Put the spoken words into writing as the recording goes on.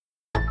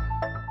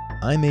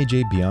I'm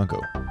AJ Bianco,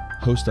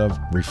 host of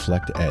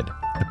Reflect Ed,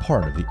 a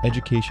part of the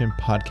Education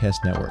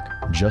Podcast Network.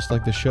 Just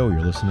like the show you're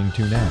listening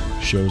to now,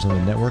 shows on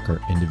the network are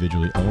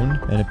individually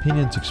owned and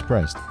opinions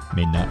expressed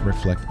may not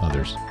reflect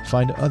others.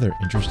 Find other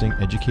interesting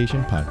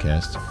education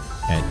podcasts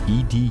at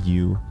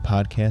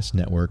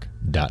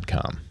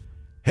edupodcastnetwork.com.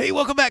 Hey,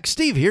 welcome back.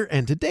 Steve here,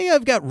 and today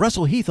I've got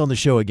Russell Heath on the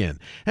show again.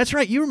 That's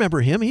right, you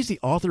remember him. He's the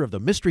author of the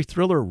mystery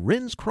thriller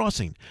Wren's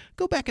Crossing.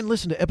 Go back and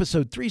listen to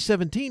episode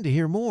 317 to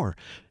hear more.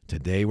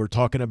 Today we're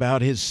talking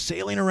about his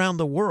sailing around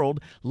the world,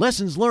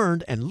 lessons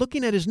learned, and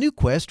looking at his new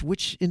quest,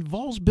 which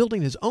involves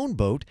building his own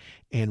boat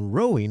and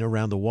rowing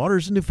around the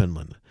waters of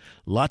Newfoundland.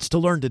 Lots to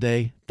learn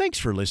today. Thanks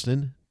for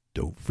listening.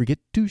 Don't forget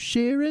to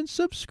share and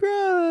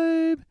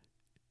subscribe.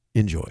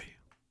 Enjoy.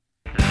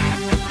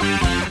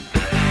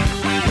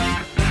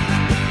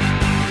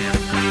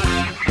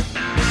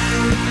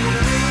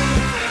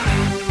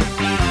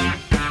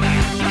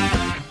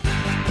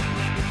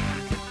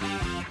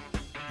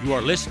 You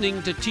are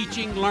listening to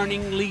Teaching,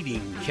 Learning,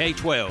 Leading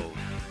K-12,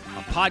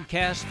 a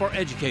podcast for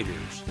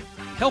educators,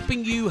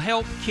 helping you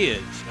help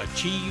kids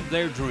achieve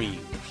their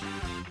dreams.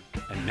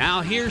 And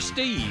now here's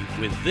Steve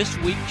with this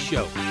week's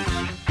show.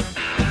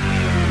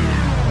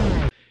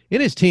 In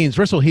his teens,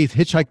 Russell Heath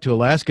hitchhiked to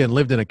Alaska and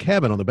lived in a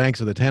cabin on the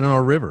banks of the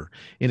Tanana River.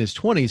 In his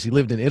 20s, he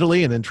lived in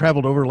Italy and then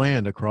traveled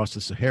overland across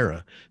the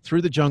Sahara,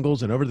 through the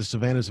jungles and over the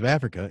savannas of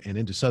Africa and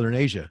into southern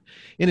Asia.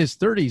 In his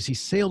 30s, he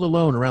sailed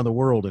alone around the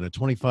world in a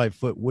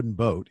 25-foot wooden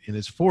boat. In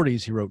his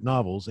 40s, he wrote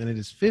novels, and in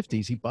his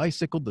 50s, he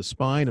bicycled the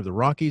spine of the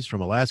Rockies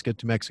from Alaska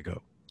to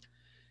Mexico.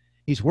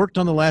 He's worked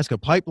on the Alaska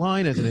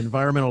Pipeline as an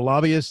environmental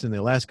lobbyist in the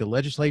Alaska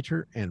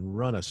legislature and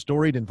run a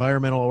storied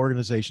environmental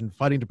organization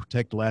fighting to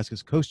protect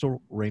Alaska's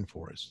coastal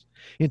rainforests.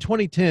 In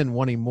 2010,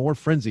 wanting more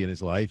frenzy in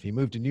his life, he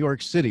moved to New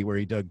York City, where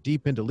he dug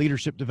deep into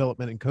leadership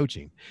development and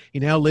coaching. He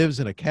now lives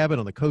in a cabin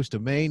on the coast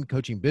of Maine,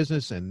 coaching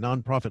business and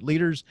nonprofit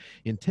leaders,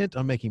 intent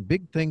on making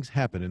big things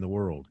happen in the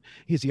world.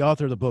 He's the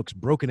author of the books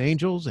Broken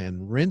Angels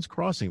and Wren's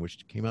Crossing,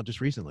 which came out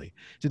just recently.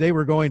 Today,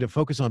 we're going to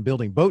focus on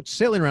building boats,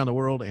 sailing around the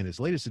world, and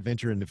his latest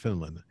adventure in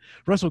Newfoundland.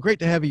 Russell, great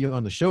to have you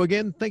on the show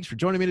again. Thanks for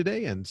joining me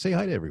today, and say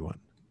hi to everyone.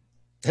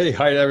 Hey,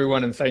 hi to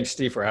everyone, and thanks,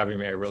 Steve, for having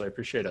me. I really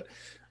appreciate it.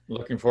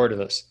 Looking forward to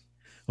this.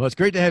 Well, it's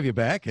great to have you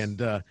back,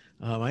 and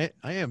I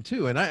am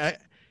too. And I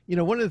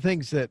one of the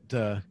things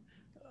that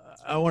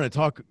I want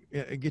to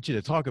get you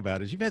to talk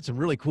about is you've had some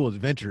really cool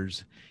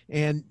adventures,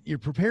 and you're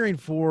preparing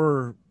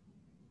for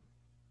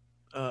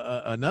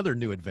another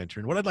new adventure.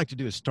 And what I'd like to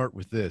do is start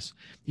with this.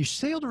 You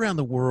sailed around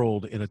the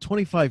world in a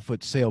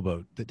 25-foot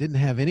sailboat that didn't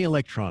have any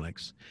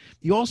electronics.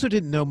 You also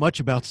didn't know much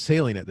about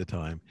sailing at the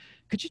time.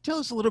 Could you tell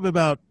us a little bit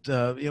about,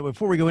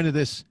 before we go into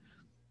this,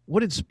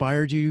 what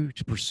inspired you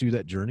to pursue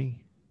that journey?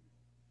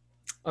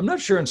 I'm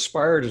not sure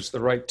inspired is the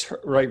right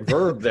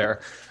verb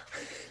there,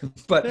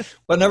 but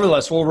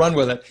nevertheless, we'll run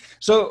with it.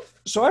 So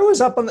I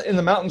was up in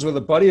the mountains with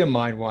a buddy of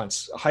mine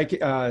once,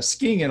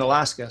 skiing in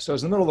Alaska. So it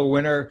was in the middle of the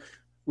winter.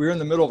 We were in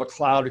the middle of a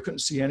cloud. We couldn't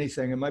see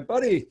anything. And my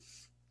buddy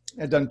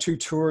had done 2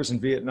 tours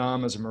in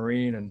Vietnam as a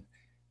Marine,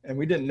 and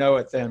we didn't know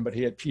it then, but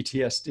he had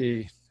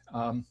PTSD.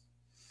 And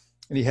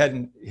he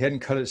hadn't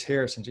cut his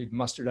hair since he'd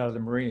mustered out of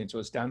the Marines. So it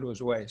was down to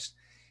his waist.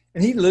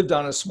 And he lived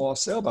on a small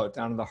sailboat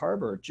down in the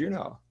harbor at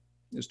Juneau.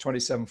 It was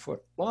 27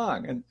 foot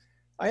long. And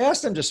I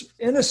asked him just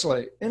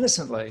innocently,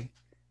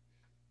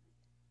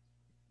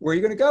 where are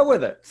you going to go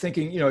with it?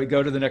 Thinking, he'd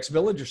go to the next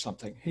village or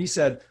something. He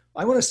said,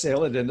 I want to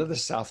sail it into the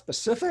South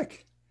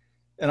Pacific.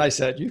 And I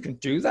said, you can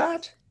do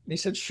that? And he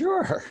said,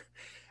 sure.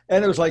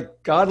 And it was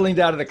like God leaned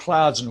out of the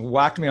clouds and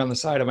whacked me on the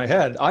side of my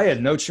head. I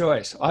had no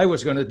choice. I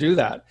was going to do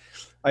that.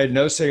 I had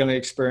no sailing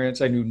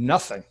experience. I knew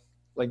nothing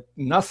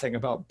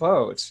about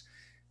boats.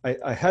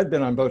 I had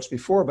been on boats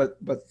before, but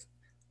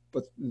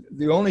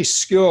the only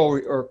skill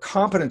or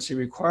competency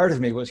required of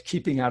me was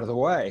keeping out of the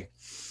way.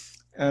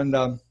 And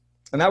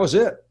that was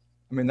it.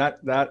 I mean,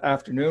 that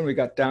afternoon we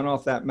got down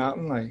off that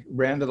mountain. I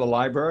ran to the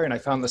library and I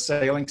found the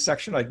sailing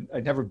section.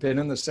 I'd never been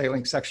in the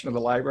sailing section of the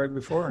library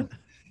before. And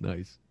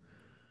Nice.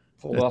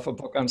 Pulled off a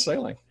book on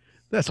sailing.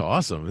 That's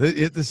awesome.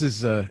 This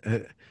is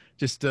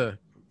just,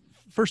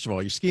 first of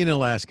all, you're skiing in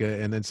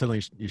Alaska, and then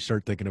suddenly you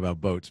start thinking about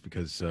boats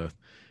because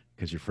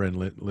your friend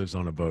lives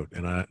on a boat.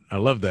 And I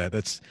love that.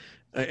 That's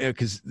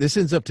because this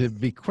ends up to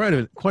be quite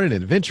an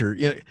adventure.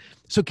 Yeah.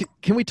 So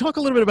can we talk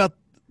a little bit about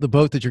the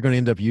boat that you're going to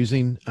end up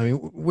using? I mean,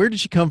 where did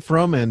she come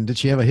from, and did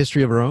she have a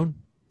history of her own?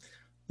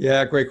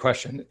 Yeah, great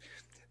question.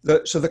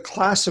 So the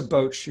class of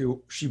boat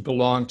she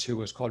belonged to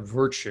was called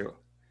Virtue.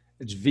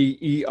 It's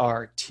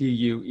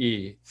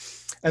Vertue.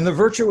 And the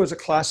Virtue was a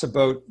class of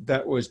boat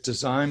that was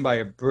designed by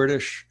a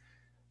British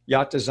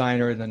yacht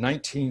designer in the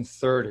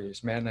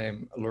 1930s, a man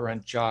named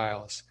Laurent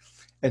Giles.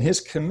 And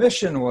his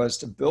commission was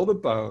to build a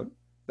boat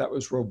that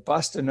was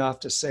robust enough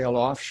to sail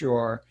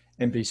offshore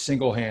and be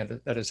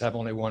single-handed, that is, have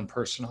only one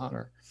person on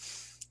her.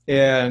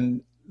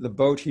 And the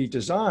boat he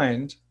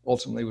designed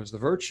ultimately was the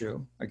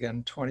Virtue,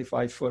 again,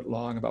 25 foot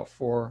long, about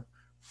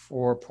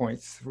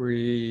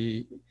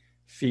 4.3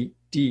 feet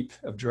deep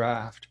of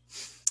draft.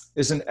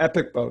 is an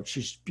epic boat.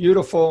 She's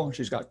beautiful.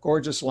 She's got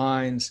gorgeous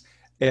lines,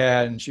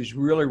 and she's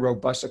really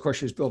robust. Of course,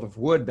 she was built of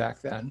wood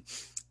back then,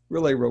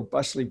 really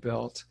robustly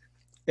built.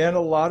 And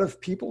a lot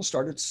of people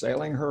started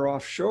sailing her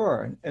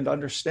offshore, and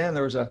understand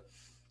there was a,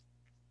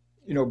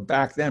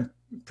 back then,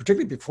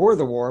 particularly before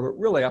the war, but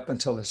really up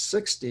until the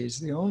 60s,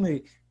 the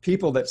only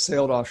people that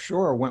sailed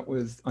offshore went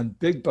on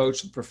big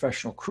boats with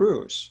professional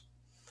crews.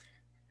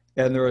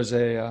 And there was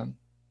a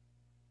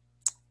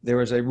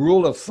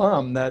rule of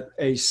thumb that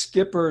a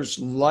skipper's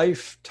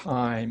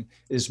lifetime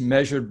is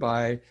measured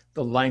by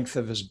the length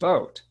of his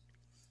boat.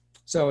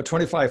 So a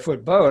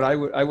 25-foot boat, I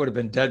would have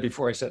been dead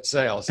before I set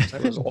sail, since I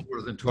was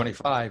older than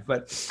 25.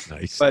 But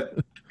Nice. But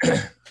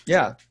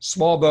yeah,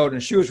 small boat,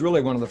 and she was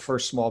really one of the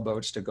first small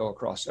boats to go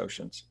across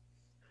oceans.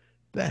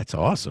 That's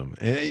awesome.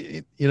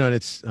 And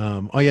it's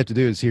all you have to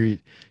do is hear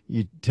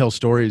you tell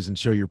stories and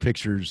show your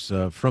pictures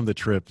from the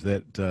trip,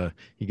 that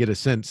you get a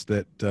sense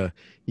that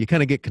you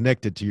kind of get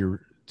connected to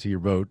your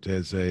boat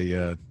as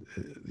a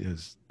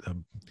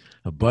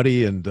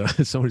buddy, and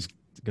someone who's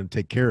going to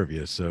take care of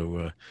you.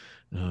 So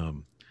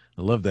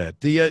I love that.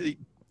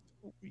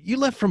 You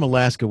left from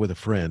Alaska with a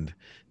friend.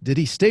 Did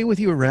he stay with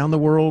you around the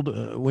world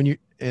when you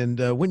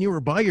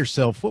were by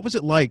yourself? What was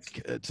it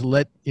like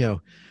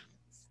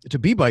to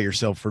be by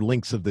yourself for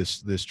lengths of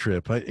this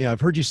trip?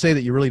 I've heard you say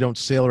that you really don't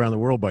sail around the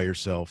world by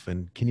yourself,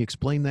 and can you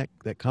explain that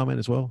comment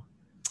as well?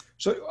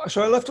 So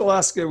I left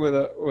Alaska with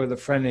a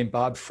friend named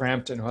Bob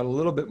Frampton, who had a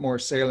little bit more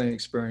sailing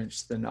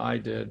experience than I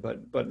did,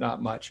 but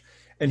not much.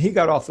 And he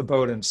got off the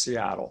boat in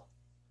Seattle.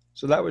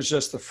 So that was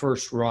just the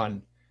first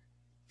run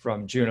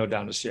from Juneau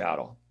down to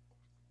Seattle,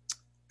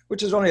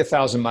 which is only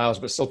 1,000 miles,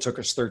 but still took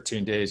us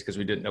 13 days because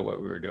we didn't know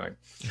what we were doing.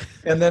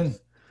 And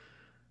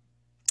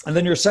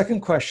then your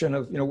second question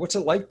of, what's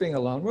it like being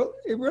alone? Well,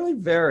 it really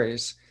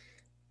varies.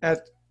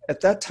 At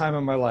that time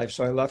in my life,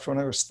 so I left when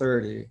I was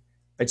 30,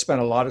 I'd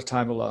spent a lot of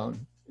time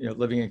alone,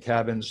 living in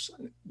cabins,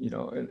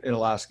 in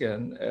Alaska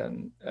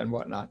and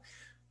whatnot.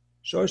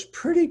 So I was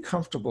pretty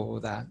comfortable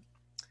with that.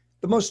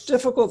 The most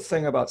difficult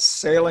thing about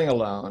sailing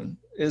alone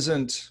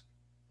isn't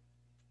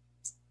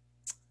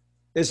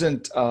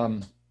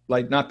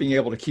like not being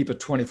able to keep a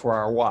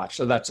 24-hour watch.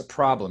 So that's a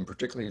problem,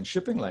 particularly in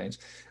shipping lanes.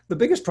 The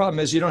biggest problem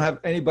is you don't have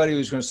anybody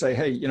who's going to say,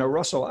 hey,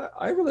 Russell,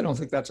 I really don't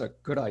think that's a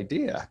good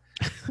idea.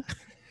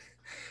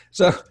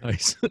 So,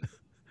 Nice.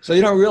 So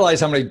you don't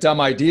realize how many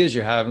dumb ideas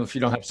you have if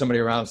you don't have somebody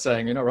around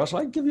saying, Russell,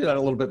 I'd give you that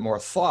a little bit more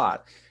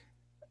thought.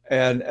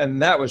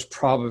 And that was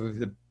probably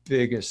the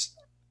biggest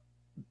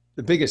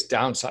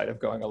downside of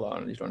going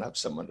alone. You don't have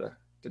someone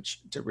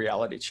to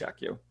reality check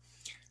you.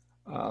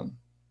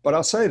 But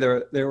I'll say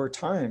there were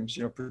times,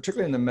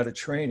 particularly in the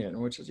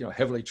Mediterranean, which is,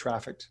 heavily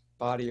trafficked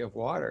body of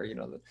water,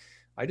 that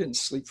I didn't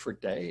sleep for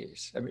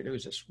days. I mean, it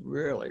was just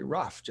really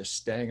rough, just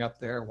staying up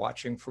there,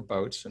 watching for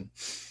boats and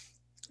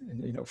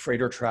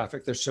freighter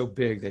traffic. They're so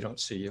big, they don't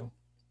see you.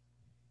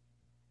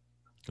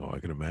 Oh, I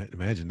can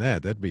imagine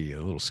that. That'd be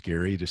a little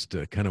scary, just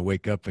to kind of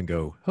wake up and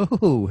go,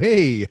 oh,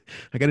 hey,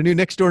 I got a new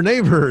next door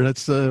neighbor.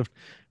 Let's get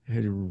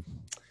out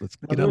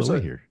of the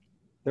way here.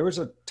 There was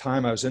a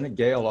time I was in a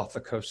gale off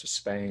the coast of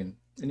Spain.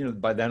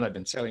 And, by then I'd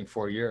been sailing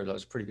 4 years. I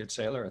was a pretty good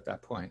sailor at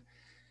that point.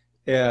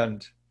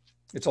 And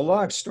it's a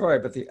long story,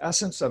 but the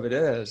essence of it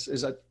is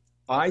that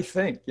I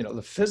think,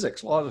 the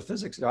physics, a lot of the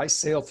physics, I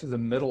sailed through the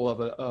middle of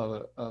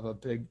a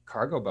big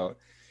cargo boat,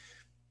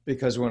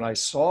 because when I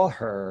saw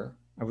her,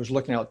 I was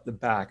looking out the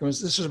back.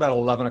 This was about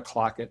 11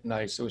 o'clock at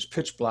night. So it was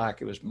pitch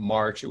black. It was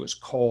March. It was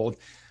cold.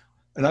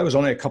 And I was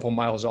only a couple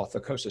miles off the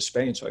coast of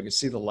Spain, so I could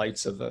see the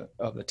lights of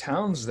the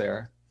towns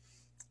there.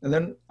 And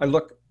then I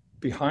look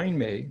behind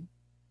me,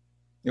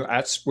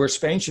 at where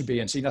Spain should be,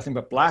 and see nothing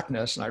but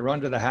blackness. And I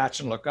run to the hatch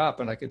and look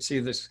up, and I could see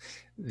this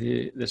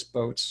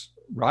boat's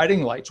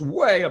riding lights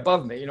way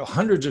above me,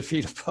 hundreds of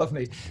feet above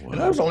me. Wow.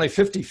 And I was only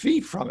 50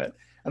 feet from it.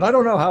 And I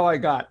don't know how I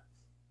got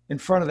in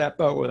front of that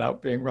boat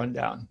without being run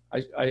down.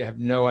 I have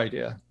no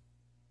idea.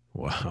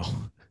 Wow.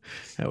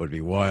 That would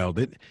be wild.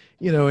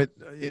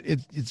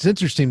 It's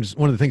interesting.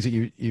 One of the things that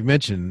you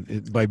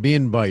mentioned, by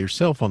being by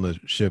yourself on the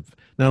ship,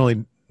 not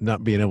only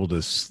not being able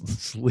to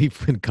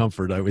sleep in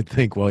comfort, I would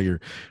think, while you're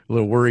a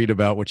little worried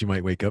about what you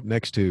might wake up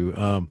next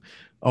to.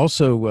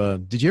 Also,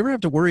 did you ever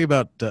have to worry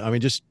about,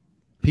 just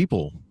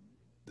people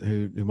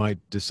who might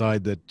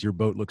decide that your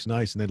boat looks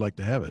nice and they'd like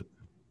to have it?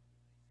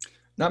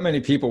 Not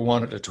many people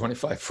wanted a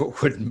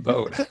 25-foot wooden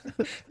boat.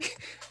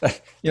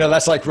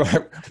 That's like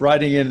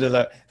riding into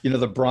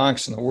the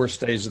Bronx in the worst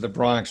days of the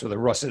Bronx with a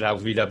rusted out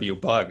VW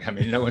Bug. I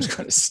mean, no one's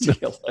going to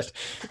steal it.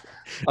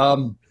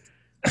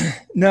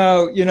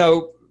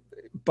 No,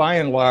 by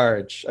and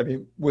large,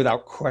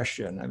 without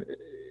question,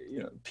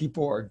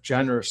 people are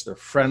generous, they're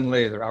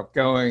friendly, they're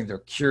outgoing, they're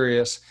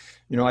curious.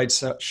 I'd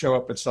show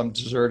up at some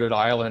deserted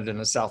island in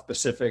the South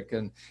Pacific,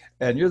 and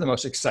you're the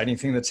most exciting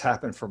thing that's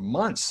happened for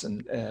months.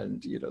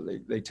 And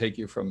they take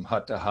you from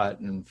hut to hut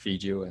and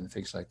feed you and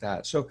things like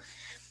that. So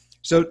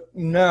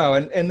no.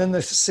 And then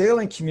the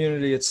sailing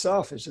community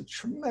itself is a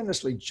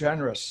tremendously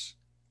generous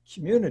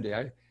community.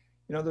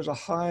 There's a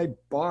high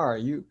bar.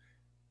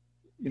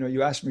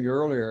 you asked me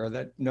earlier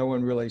that no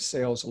one really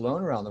sails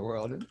alone around the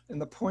world.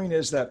 And the point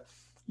is that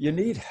you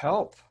need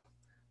help.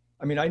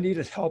 I mean, I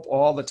needed help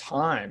all the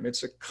time.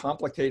 It's a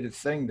complicated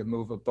thing to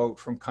move a boat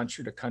from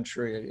country to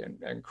country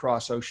and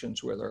cross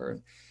oceans with her.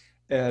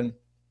 And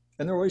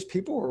there are always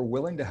people who are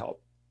willing to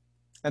help.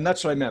 And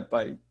that's what I meant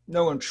by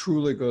no one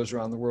truly goes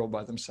around the world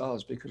by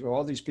themselves, because of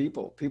all these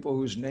people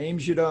whose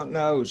names you don't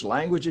know, whose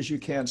languages you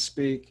can't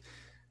speak,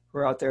 who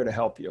are out there to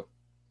help you.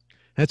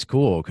 That's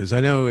cool, because I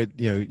know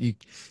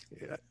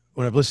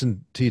when I've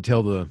listened to you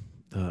tell the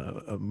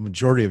a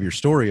majority of your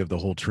story of the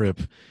whole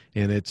trip,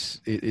 and it's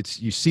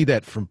you see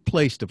that from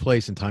place to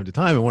place and time to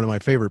time. And one of my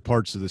favorite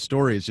parts of the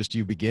story is just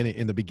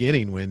in the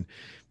beginning when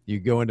you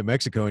go into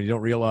Mexico and you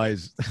don't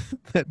realize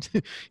that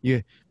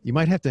you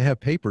might have to have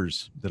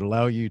papers that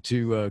allow you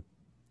to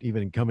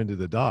even come into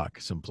the dock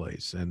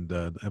someplace, and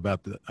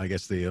I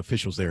guess the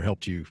officials there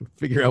helped you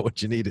figure out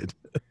what you needed.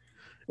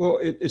 Well,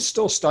 it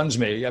still stuns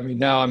me. I mean,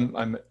 now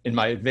I'm in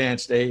my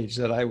advanced age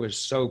that I was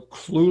so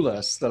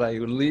clueless that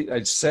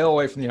I'd sail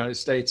away from the United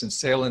States and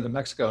sail into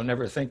Mexico and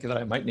never think that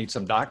I might need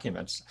some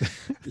documents.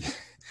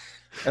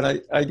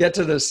 And I get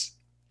to this,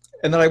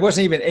 and then I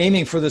wasn't even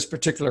aiming for this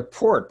particular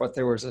port, but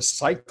there was a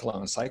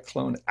Cyclone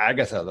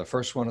Agatha, the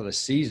first one of the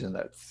season,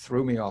 that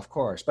threw me off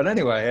course. But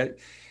anyway,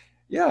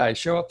 I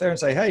show up there and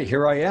say, hey,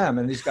 here I am.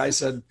 And these guys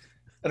said,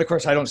 and of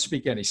course I don't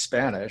speak any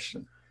Spanish.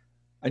 And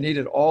I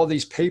needed all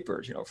these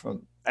papers,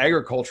 from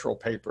agricultural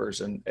papers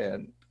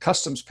and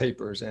customs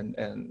papers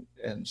and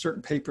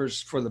certain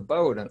papers for the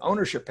boat and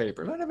ownership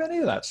papers. I didn't have any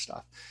of that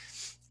stuff.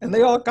 And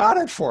they all got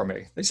it for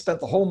me. They spent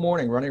the whole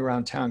morning running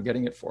around town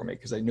getting it for me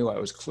because they knew I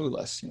was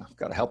clueless. I've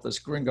got to help this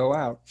gringo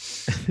out.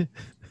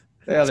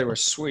 Yeah, they were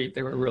sweet.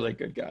 They were really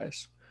good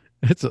guys.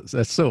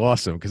 That's so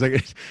awesome, because I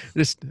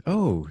just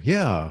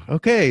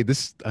okay,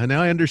 this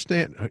now I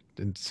understand.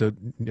 And so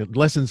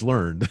lessons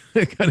learned.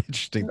 Kind of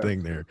interesting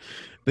thing there.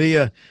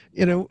 The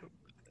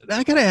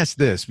I gotta ask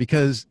this,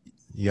 because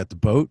you got the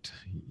boat,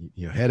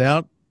 you head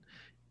out,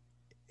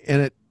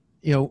 and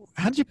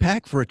how did you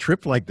pack for a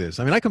trip like this?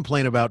 I mean, I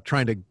complain about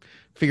trying to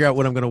figure out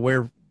what I'm going to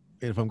wear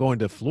if I'm going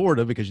to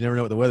Florida, because you never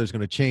know what the weather's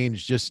going to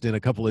change just in a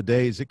couple of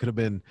days. It could have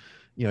been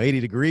 80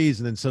 degrees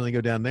and then suddenly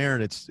go down there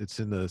and it's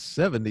in the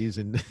 70s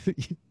and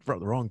you brought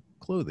the wrong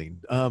clothing,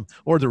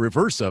 or the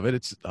reverse of it.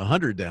 It's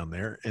 100 down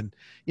there. And,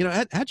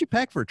 how'd you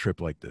pack for a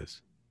trip like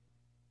this?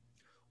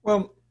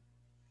 Well,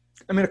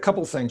 I mean, a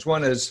couple of things.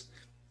 One is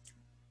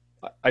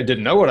I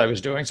didn't know what I was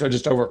doing, so I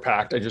just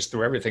overpacked. I just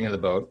threw everything in the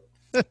boat.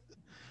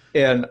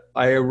 And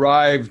I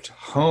arrived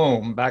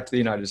home back to the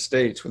United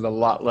States with a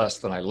lot less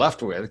than I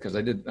left with, because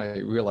I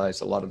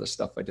realized a lot of the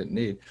stuff I didn't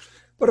need.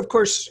 But of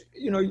course,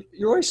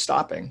 you're always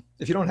stopping.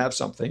 If you don't have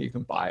something, you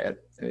can buy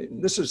it.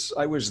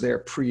 I was there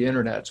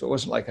pre-internet, so it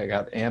wasn't like I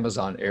got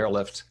Amazon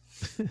airlift,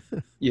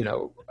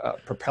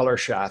 propeller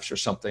shafts or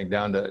something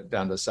down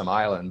to some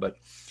island. But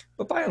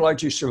by and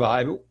large, you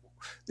survive.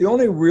 The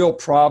only real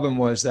problem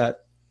was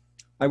that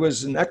I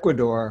was in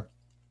Ecuador,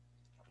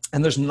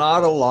 and there's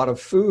not a lot of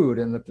food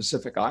in the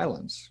Pacific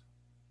Islands,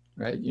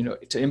 right?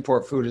 To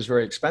import food is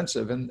very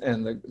expensive, and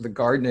the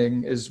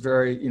gardening is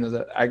very,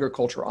 the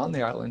agriculture on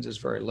the islands is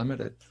very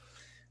limited.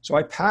 So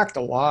I packed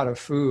a lot of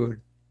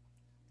food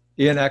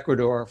in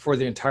Ecuador for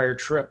the entire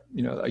trip,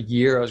 a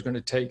year I was going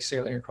to take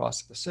sailing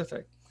across the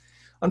Pacific.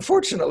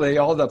 Unfortunately,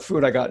 all the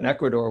food I got in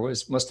Ecuador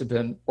must have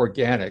been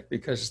organic,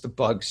 because the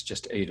bugs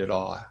just ate it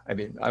all. I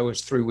mean, I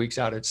was 3 weeks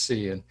out at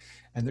sea, and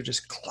there are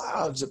just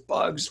clouds of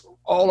bugs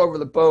all over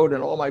the boat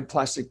and all my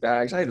plastic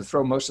bags. I had to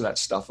throw most of that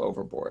stuff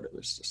overboard. It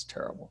was just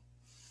terrible.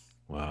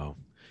 Wow.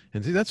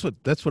 And see, that's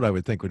what I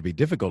would think would be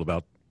difficult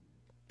about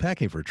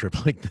packing for a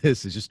trip like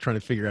this, is just trying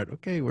to figure out,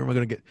 okay, where am I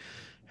going to get,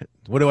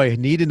 what do I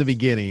need in the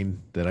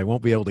beginning that I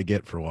won't be able to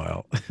get for a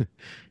while?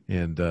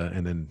 and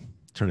then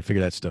trying to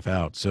figure that stuff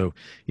out. So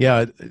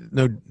yeah,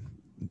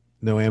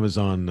 no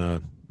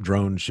Amazon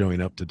drone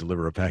showing up to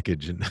deliver a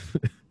package in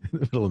the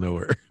middle of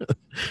nowhere.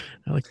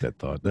 I like that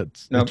thought.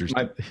 That's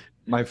interesting.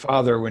 My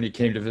father, when he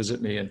came to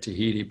visit me in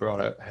Tahiti, brought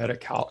a head of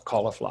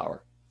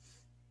cauliflower.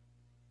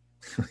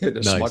 We had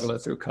to smuggle it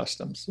through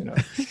customs,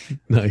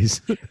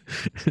 Nice.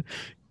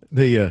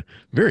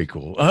 Very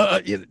cool.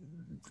 I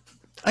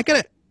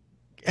gotta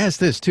ask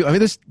this too. I mean,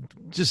 this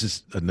just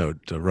is a note,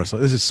 Russell.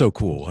 This is so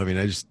cool. I mean,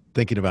 I just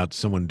thinking about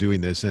someone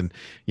doing this, and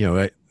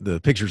the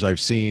pictures I've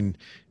seen.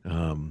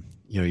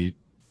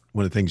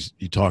 One of the things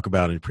you talk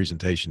about in your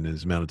presentation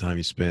is the amount of time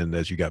you spend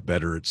as you got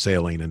better at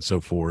sailing and so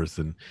forth,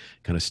 and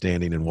kind of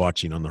standing and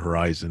watching on the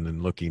horizon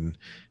and looking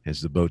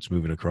as the boat's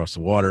moving across the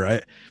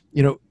water.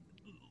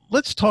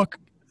 Let's talk.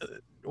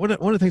 One of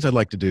the things I'd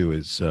like to do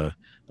is,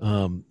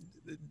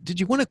 did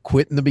you want to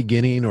quit in the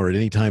beginning or at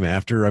any time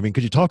after? I mean,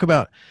 could you talk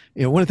about,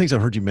 one of the things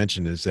I've heard you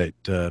mention is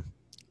that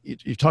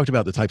you've talked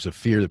about the types of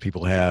fear that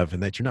people have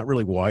and that you're not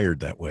really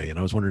wired that way. And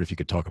I was wondering if you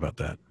could talk about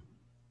that.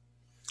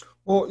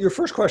 Well, your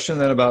first question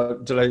then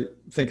about, did I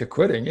think of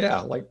quitting?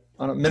 Yeah, like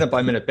on a minute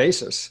by minute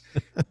basis.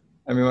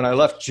 I mean, when I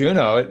left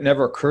Juneau, it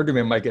never occurred to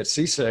me I might get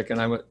seasick.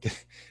 And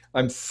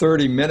I'm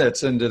 30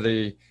 minutes into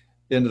the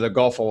into the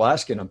Gulf of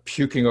Alaska, and I'm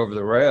puking over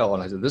the rail.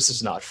 And I said, this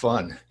is not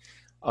fun.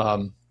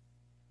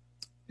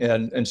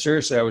 And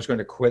seriously, I was going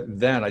to quit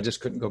then. I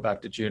just couldn't go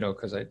back to Juneau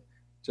because I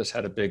just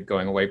had a big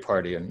going away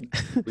party, and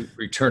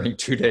returning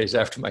 2 days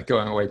after my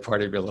going away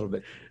party would be a little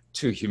bit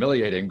too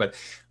humiliating, but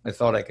I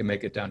thought I could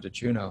make it down to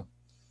Juneau.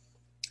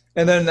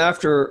 And then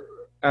after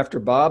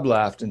Bob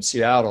left in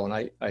Seattle,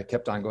 and I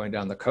kept on going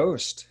down the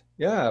coast.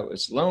 Yeah, it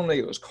was lonely.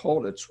 It was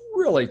cold. It's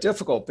really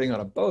difficult being on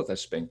a boat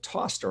that's being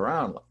tossed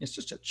around. It's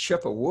just a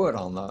chip of wood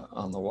on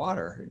the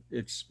water.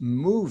 It's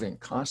moving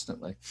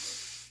constantly,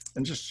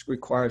 and just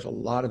requires a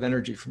lot of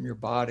energy from your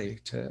body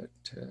to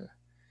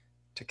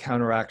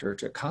counteract or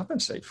to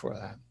compensate for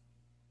that.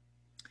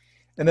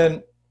 And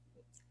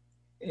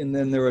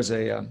then there was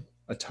a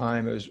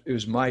time, it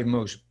was my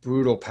most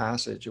brutal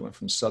passage. It went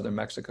from southern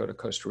Mexico to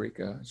Costa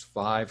Rica. It's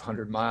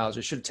 500 miles.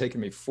 It should have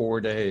taken me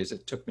 4 days.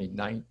 It took me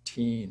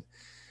 19.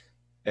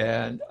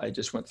 And I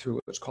just went through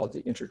what's called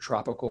the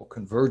Intertropical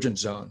Convergence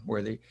Zone,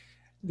 where the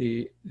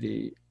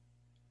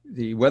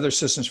weather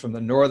systems from the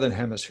northern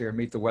hemisphere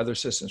meet the weather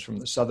systems from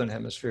the southern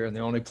hemisphere, and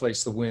the only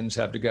place the winds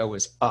have to go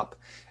is up.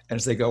 And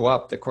as they go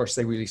up, of course,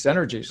 they release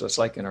energy, so it's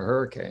like in a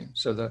hurricane.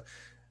 So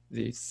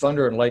the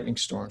thunder and lightning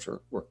storms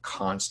were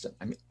constant.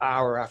 I mean,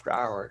 hour after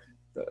hour,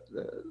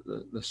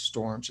 the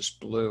storms just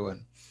blew.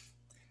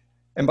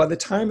 And by the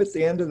time at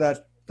the end of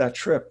that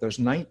trip, there's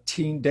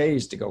 19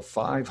 days to go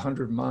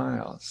 500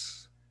 miles.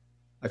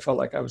 I felt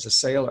like I was a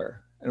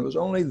sailor. And it was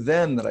only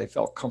then that I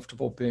felt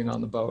comfortable being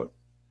on the boat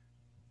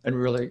and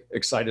really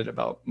excited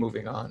about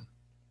moving on.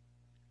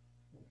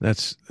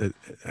 It's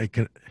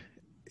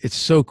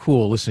so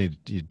cool listening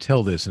to you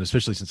tell this, and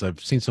especially since I've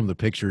seen some of the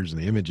pictures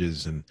and the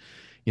images, and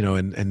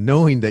and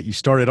knowing that you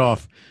started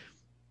off.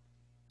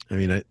 I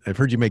mean, I've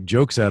heard you make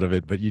jokes out of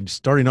it, but you're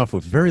starting off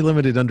with very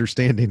limited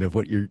understanding of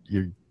what you're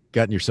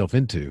gotten yourself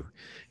into,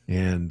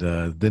 and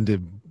then to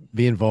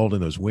be involved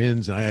in those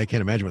winds. And I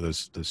can't imagine what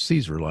those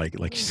seas were like.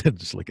 Like you said,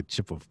 just like a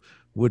chip of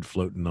wood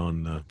floating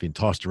on, being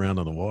tossed around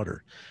on the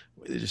water.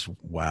 It's just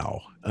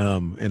wow.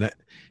 And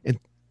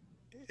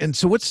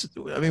so what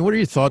are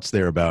your thoughts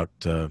there about,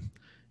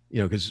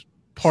 because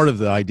part of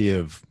the idea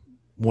of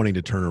wanting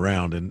to turn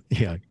around, and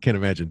I can't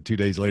imagine 2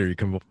 days later you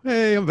come up,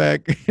 hey, I'm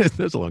back.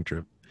 That's a long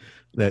trip.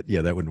 That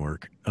wouldn't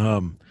work.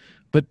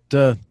 But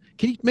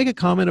can you make a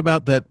comment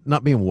about that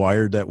not being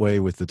wired that way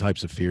with the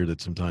types of fear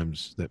that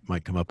sometimes that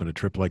might come up in a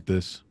trip like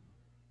this?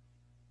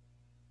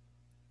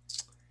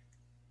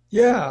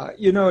 Yeah,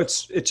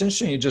 it's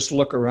interesting. You just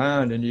look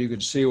around and you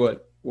can see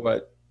what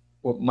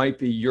might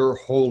be your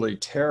holy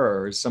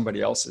terror is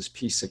somebody else's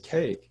piece of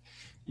cake.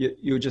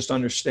 You just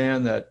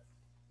understand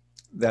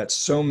that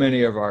so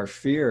many of our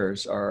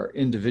fears are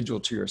individual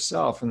to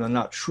yourself, and they're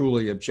not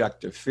truly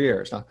objective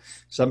fears. Now,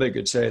 somebody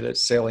could say that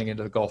sailing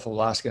into the Gulf of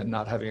Alaska and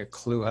not having a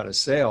clue how to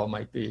sail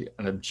might be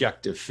an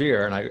objective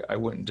fear, and I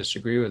wouldn't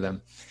disagree with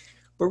them.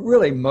 But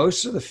really,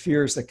 most of the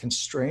fears that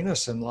constrain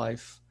us in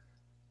life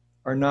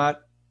are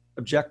not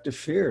objective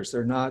fears.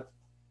 They're not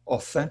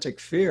authentic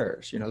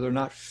fears. They're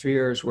not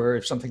fears where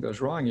if something goes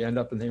wrong, you end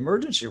up in the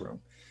emergency room.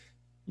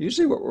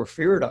 Usually what we're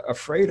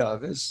afraid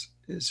of is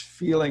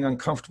feeling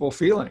uncomfortable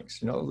feelings,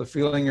 the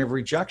feeling of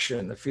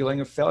rejection, the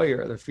feeling of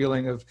failure, the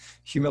feeling of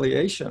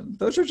humiliation.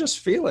 Those are just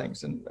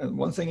feelings. And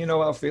one thing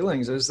about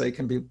feelings is they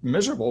can be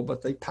miserable,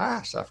 but they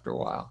pass after a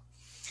while.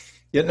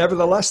 Yet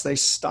nevertheless, they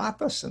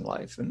stop us in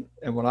life.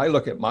 And when I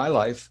look at my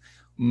life,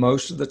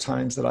 most of the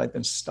times that I've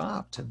been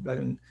stopped have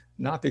been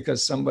not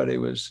because somebody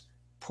was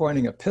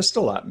pointing a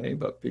pistol at me,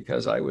 but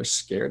because I was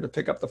scared to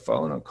pick up the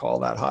phone and call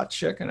that hot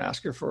chick and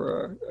ask her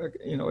for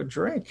a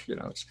drink.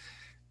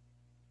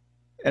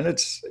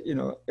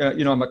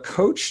 I'm a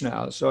coach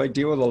now, so I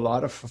deal with a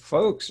lot of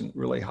folks in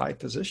really high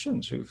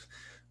positions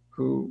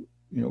who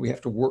we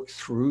have to work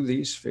through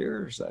these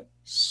fears that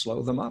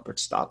slow them up or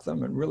stop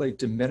them and really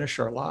diminish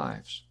our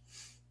lives.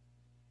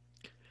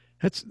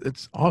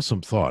 That's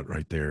awesome thought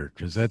right there,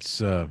 because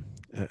that's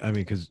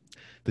because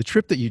the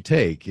trip that you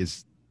take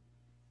is,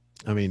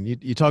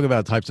 you talk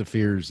about types of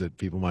fears that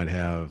people might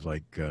have,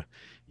 like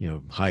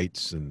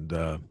heights and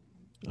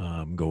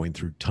going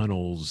through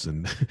tunnels,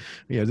 and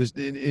there's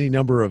any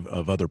number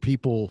of other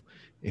people,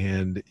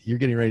 and you're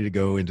getting ready to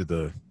go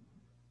into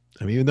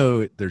even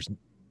though there's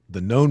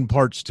the known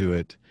parts to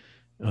it,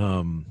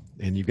 and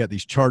you've got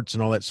these charts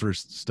and all that sort of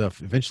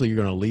stuff, eventually you're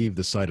going to leave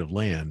the side of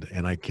land.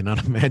 And I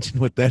cannot imagine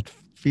what that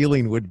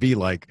feeling would be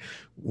like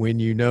when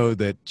you know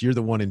that you're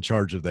the one in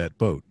charge of that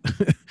boat,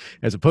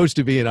 as opposed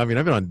to being, I've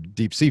been on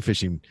deep sea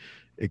fishing,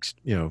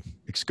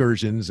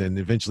 excursions, and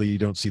eventually you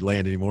don't see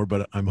land anymore.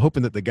 But I'm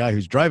hoping that the guy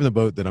who's driving the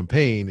boat that I'm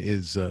paying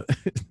is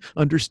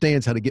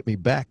understands how to get me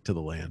back to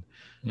the land.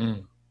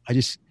 I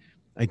just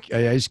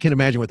can't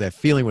imagine what that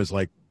feeling was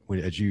like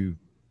as you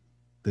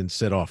then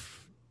set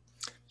off.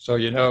 So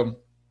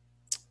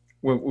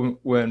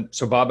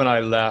so Bob and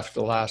I left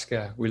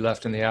Alaska. We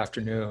left in the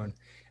afternoon,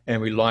 and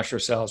we launched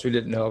ourselves. We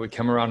didn't know. We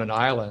come around an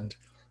island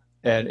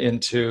and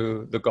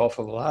into the Gulf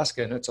of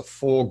Alaska, and it's a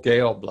full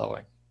gale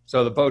blowing.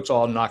 So the boat's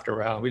all knocked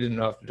around. We didn't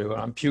know what to do.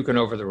 I'm puking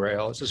over the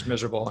rail. It's just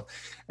miserable.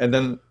 And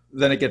then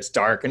it gets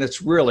dark and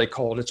it's really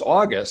cold. It's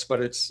August,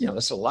 but it's,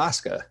 it's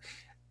Alaska.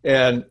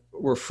 And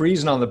we're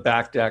freezing on the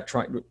back deck,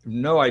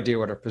 no idea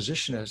what our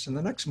position is. And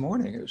the next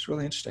morning, it was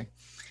really interesting.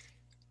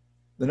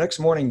 The next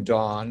morning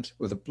dawned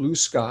with a blue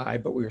sky,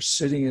 but we were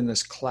sitting in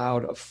this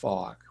cloud of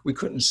fog. We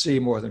couldn't see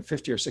more than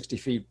 50 or 60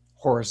 feet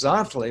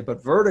horizontally,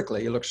 but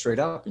vertically, you look straight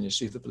up and you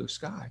see the blue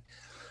sky.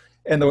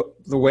 And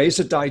the waves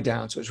had died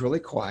down, so it was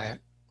really quiet.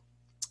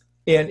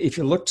 And if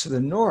you look to the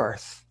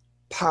north,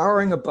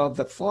 powering above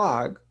the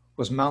fog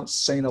was Mount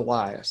St.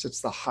 Elias.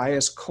 It's the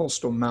highest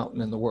coastal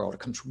mountain in the world.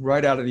 It comes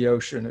right out of the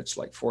ocean. It's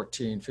like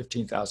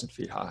 15,000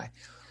 feet high.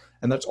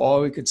 And that's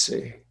all we could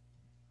see.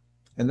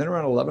 And then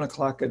around 11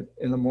 o'clock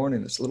in the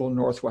morning, this little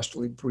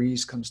northwesterly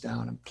breeze comes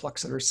down and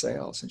plucks at her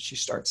sails, and she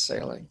starts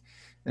sailing.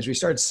 As we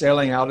started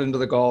sailing out into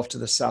the Gulf to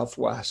the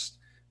southwest,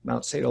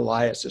 Mount St.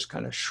 Elias just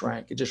kind of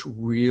shrank. It just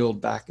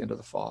reeled back into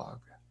the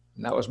fog.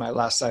 And that was my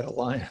last sight of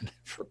land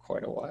for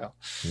quite a while.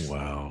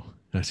 Wow.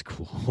 That's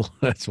cool.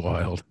 That's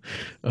wild.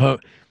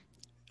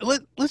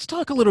 Let's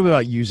talk a little bit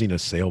about using a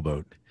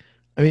sailboat.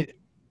 I mean,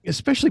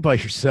 especially by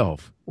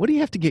yourself. What do you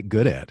have to get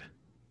good at?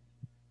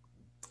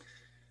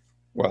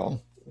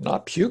 Well,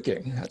 not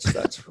puking.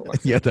 That's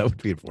what. Yeah, that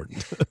would be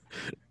important.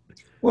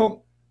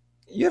 Well,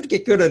 you have to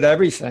get good at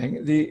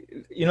everything.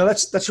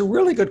 That's a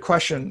really good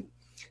question.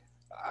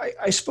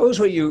 I suppose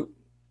what you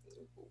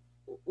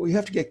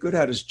have to get good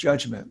at is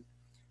judgment.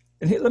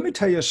 And let me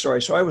tell you a story.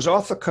 So I was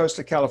off the coast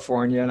of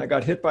California and I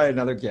got hit by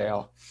another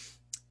gale.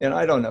 And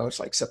I don't know, it's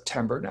like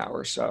September now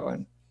or so.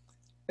 And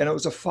it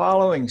was a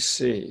following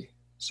sea.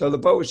 So the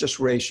boat was just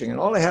racing and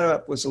all I had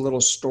up was a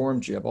little storm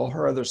jib. All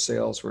her other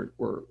sails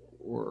were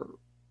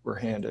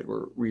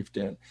reefed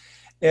in.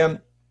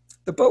 And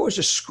the boat was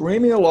just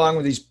screaming along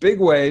with these big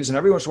waves. And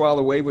every once in a while,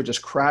 the wave would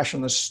just crash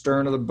on the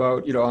stern of the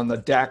boat, on the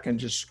deck and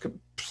just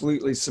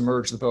completely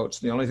submerge the boat.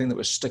 So the only thing that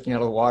was sticking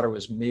out of the water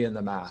was me and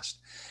the mast.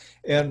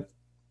 And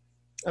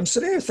I'm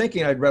sitting here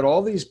thinking I'd read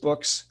all these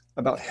books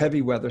about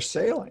heavy weather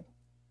sailing.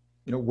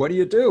 What do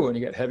you do when you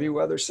get heavy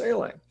weather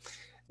sailing?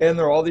 And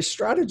there are all these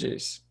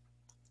strategies.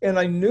 And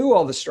I knew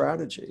all the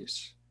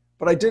strategies,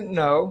 but I didn't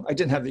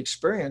have the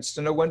experience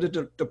to know when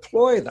to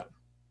deploy them.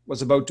 Was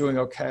the boat doing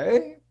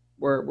okay?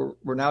 We're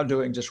now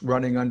doing just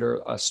running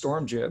under a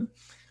storm jib,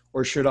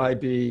 or should I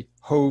be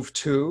hove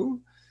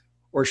to,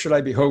 or should I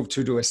be hove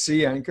to a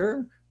sea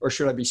anchor, or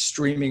should I be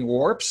streaming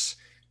warps,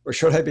 or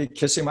should I be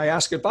kissing my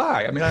ass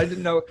goodbye? I mean, I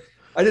didn't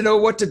know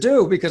what to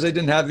do because I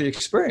didn't have the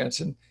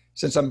experience. And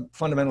since I'm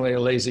fundamentally a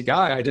lazy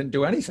guy, I didn't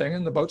do anything,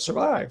 and the boat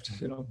survived.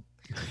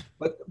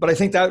 But I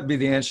think that would be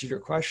the answer to your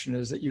question: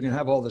 is that you can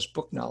have all this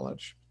book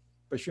knowledge,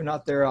 but if you're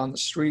not there on the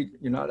street,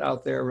 you're not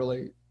out there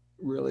really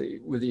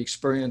with the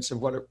experience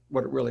of what it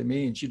really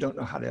means. You don't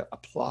know how to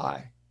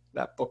apply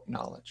that book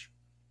knowledge.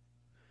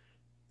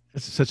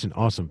 That's such an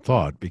awesome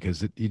thought,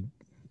 because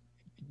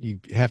you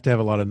have to have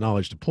a lot of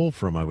knowledge to pull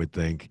from, I would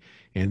think.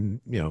 And,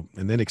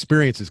 and then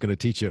experience is going to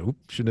teach you,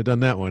 shouldn't have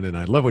done that one. And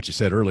I love what you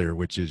said earlier,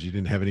 which is you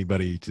didn't have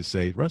anybody to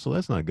say, Russell,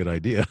 that's not a good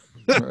idea.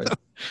 Right.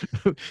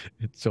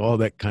 So all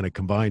that kind of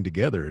combined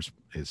together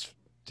is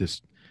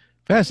just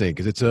fascinating,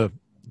 because it's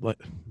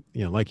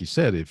like you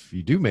said, if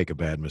you do make a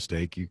bad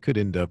mistake, you could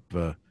end up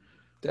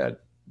dead.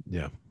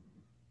 Yeah,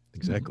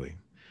 exactly. Mm-hmm.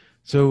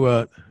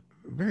 So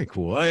very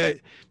cool.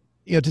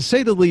 To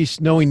say the least,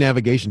 knowing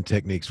navigation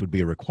techniques would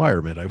be a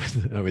requirement,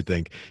 I would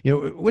think.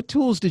 What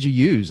tools did you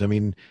use? I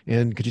mean,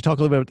 and could you talk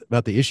a little bit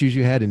about the issues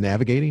you had in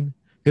navigating?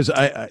 Because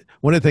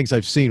one of the things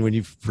I've seen when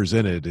you've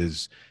presented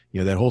is,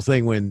 that whole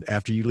thing when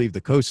after you leave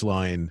the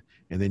coastline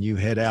and then you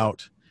head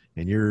out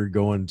and you're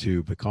going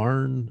to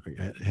Pitcairn,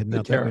 heading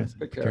out there.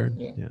 Pitcairn,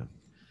 yeah.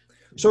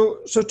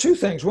 So two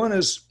things. One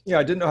is,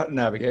 I didn't know how to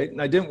navigate,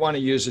 and I didn't want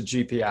to use a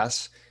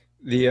GPS.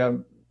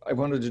 I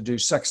wanted to do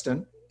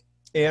sextant,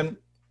 and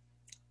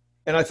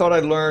I thought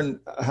I'd learn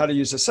how to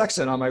use a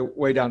sextant on my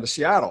way down to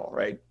Seattle,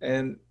 right?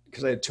 And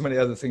because I had too many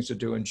other things to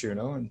do in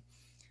Juneau, and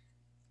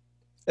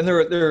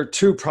there are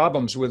two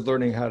problems with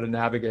learning how to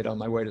navigate on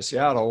my way to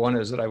Seattle. One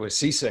is that I was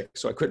seasick,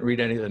 so I couldn't read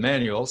any of the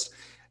manuals,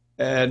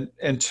 and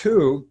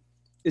two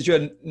is you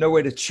had no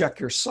way to check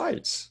your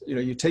sights.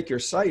 You take your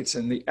sights,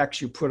 and the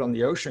X you put on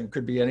the ocean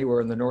could be anywhere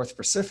in the North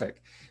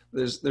Pacific.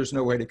 There's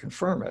no way to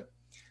confirm it.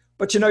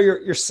 But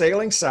you're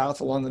sailing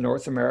south along the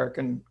North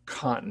American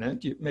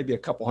continent, maybe a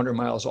couple hundred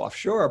miles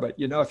offshore, but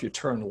if you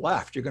turn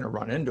left, you're going to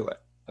run into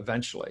it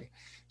eventually.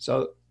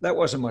 So that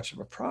wasn't much of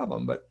a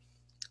problem. But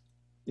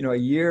a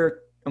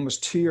year,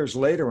 almost 2 years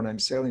later, when I'm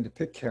sailing to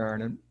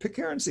Pitcairn, and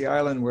Pitcairn's the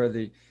island where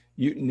the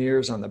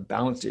mutineers on the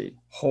Bounty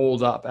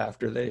holed up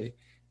after they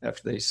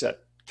set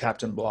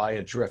Captain Bligh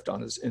adrift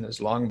in his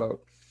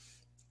longboat.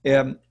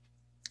 And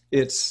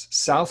it's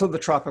south of the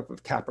Tropic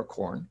of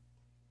Capricorn.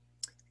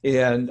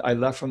 And I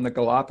left from the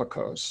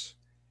Galapagos,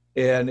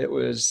 and it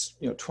was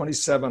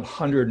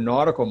 2,700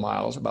 nautical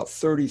miles, about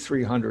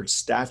 3,300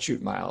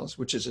 statute miles,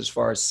 which is as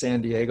far as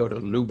San Diego to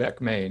Lubec,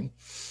 Maine,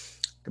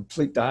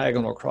 complete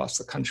diagonal across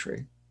the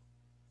country.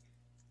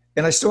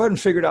 And I still hadn't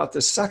figured out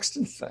this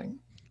sextant thing.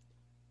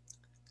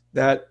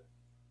 that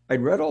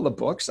I'd read all the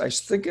books. I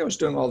think I was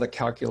doing all the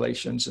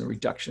calculations and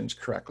reductions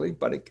correctly,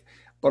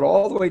 but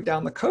all the way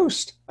down the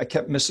coast, I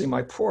kept missing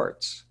my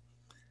ports.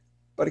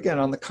 But again,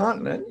 on the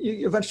continent,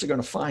 you're eventually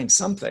going to find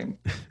something.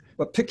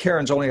 But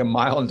Pitcairn's only a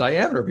mile in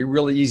diameter. It'd be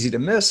really easy to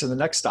miss. And the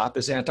next stop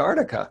is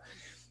Antarctica.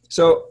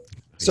 So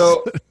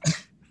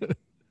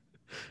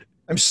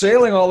I'm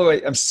sailing all the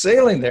way. I'm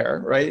sailing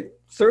there, right?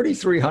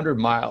 3,300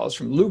 miles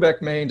from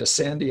Lubec, Maine to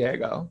San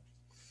Diego,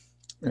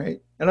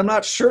 right? And I'm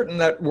not certain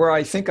that where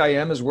I think I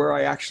am is where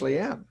I actually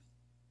am.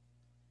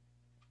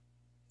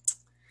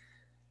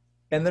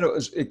 And then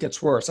it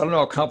gets worse. I don't know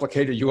how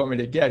complicated you want me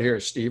to get here,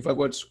 Steve, but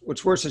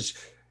what's worse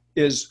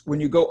is when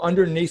you go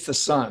underneath the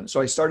sun. So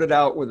I started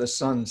out with the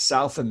sun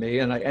south of me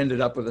and I ended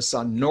up with the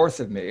sun north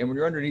of me. And when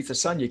you're underneath the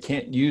sun, you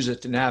can't use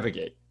it to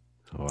navigate.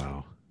 Oh,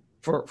 wow.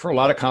 For a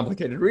lot of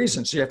complicated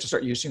reasons. So you have to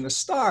start using the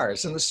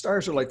stars. And the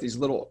stars are like these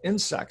little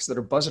insects that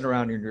are buzzing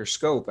around in your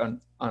scope on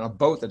a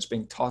boat that's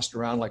being tossed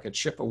around like a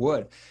chip of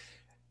wood.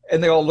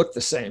 And they all look the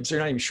same. So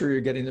you're not even sure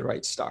you're getting the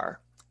right star.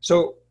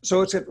 So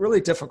it's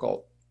really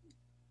difficult.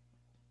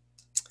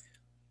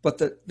 But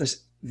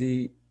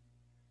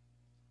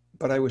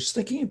but I was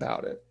thinking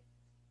about it,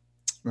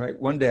 right?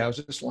 One day I was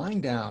just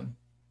lying down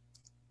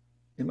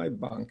in my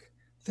bunk,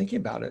 thinking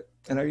about it.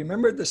 And I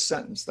remembered this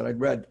sentence that I'd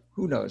read,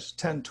 who knows,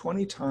 10,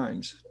 20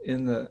 times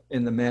in the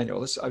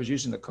manual. I was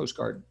using the Coast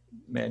Guard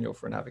manual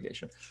for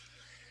navigation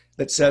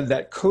that said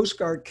that Coast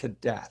Guard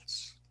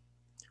cadets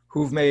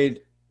who've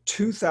made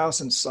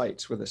 2,000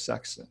 sights with a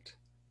sextant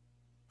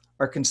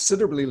are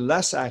considerably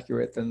less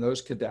accurate than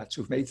those cadets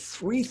who've made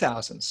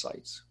 3,000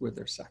 sights with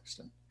their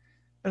sextant.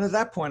 And at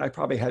that point, I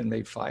probably hadn't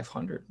made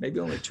 500,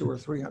 maybe only 200 or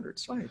 300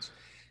 sights.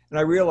 And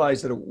I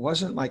realized that it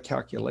wasn't my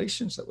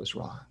calculations that was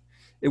wrong.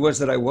 It was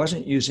that I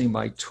wasn't using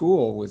my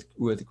tool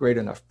with great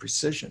enough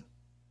precision.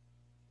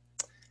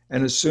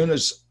 And as soon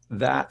as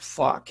that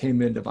thought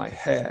came into my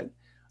head,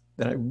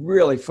 then I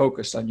really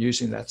focused on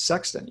using that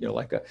sextant,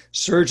 like a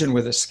surgeon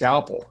with a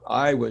scalpel.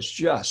 I was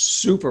just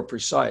super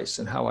precise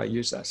in how I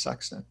used that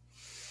sextant.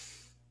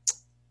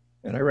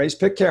 And I raised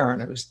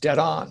Pitcairn. It was dead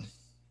on.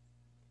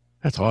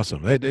 That's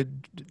awesome.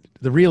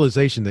 The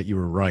realization that you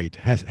were right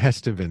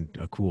has to have been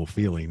a cool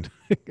feeling,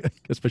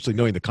 especially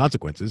knowing the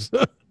consequences.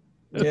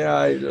 Yeah,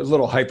 I was a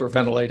little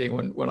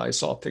hyperventilating when I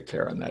saw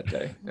Pitcairn that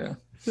day. Yeah.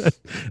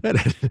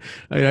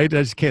 I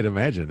just can't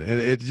imagine. And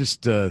it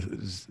just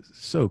is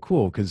so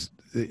cool because,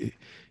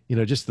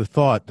 just the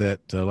thought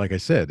that, like I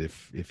said,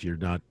 if you're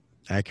not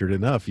accurate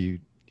enough, a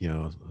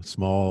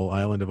small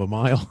island of a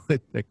mile,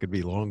 that could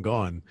be long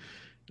gone.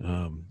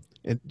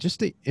 And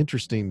just the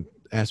interesting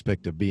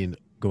aspect of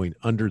going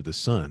under the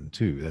sun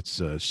too.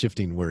 That's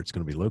shifting where it's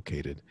going to be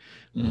located.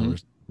 Mm-hmm.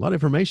 There's a lot of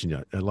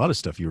information, a lot of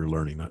stuff you were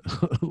learning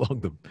along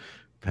the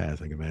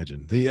path, I can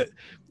imagine.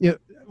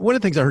 One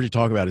of the things I heard you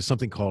talk about is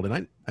something called,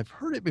 and I've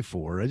heard it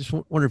before. I just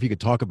wonder if you could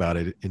talk about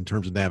it in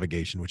terms of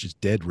navigation, which is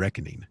dead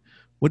reckoning.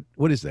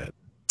 What is that?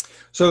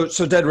 So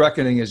dead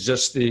reckoning is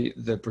just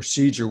the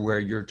procedure where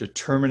you're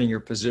determining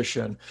your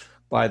position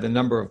by the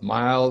number of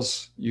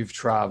miles you've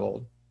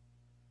traveled,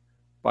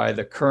 by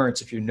the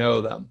currents if you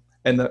know them,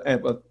 and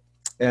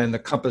the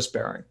compass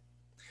bearing.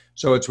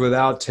 So it's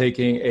without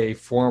taking a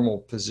formal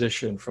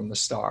position from the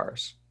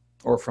stars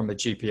or from a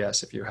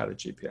GPS if you had a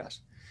GPS.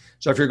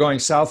 So if you're going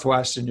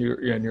southwest and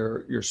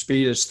your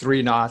speed is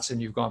 3 knots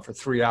and you've gone for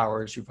 3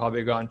 hours, you've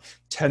probably gone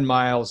 10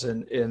 miles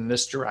in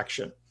this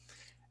direction.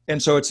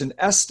 And so it's an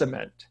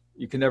estimate.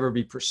 You can never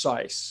be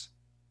precise,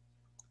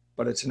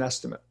 but it's an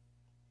estimate.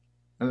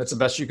 And that's the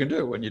best you can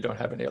do when you don't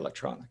have any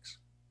electronics.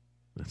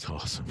 That's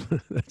awesome.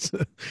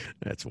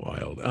 That's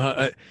wild.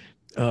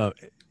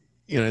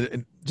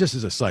 And just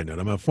as a side note,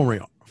 I'm a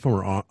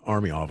former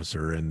Army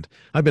officer, and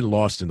I've been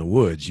lost in the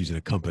woods using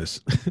a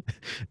compass,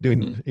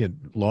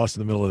 lost in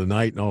the middle of the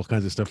night and all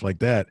kinds of stuff like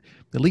that.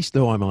 At least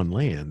though I'm on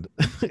land,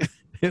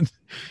 and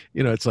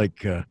it's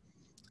like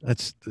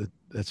that's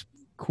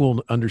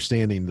cool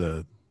understanding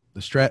the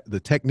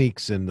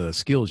techniques and the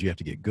skills you have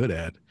to get good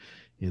at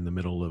in the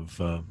middle of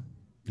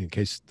in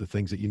case the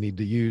things that you need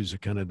to use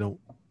kind of don't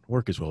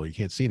work as well. You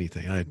can't see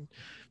anything.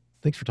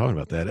 Thanks for talking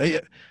about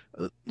that.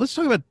 Let's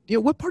talk about,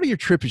 what part of your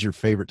trip is your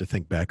favorite to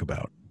think back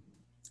about?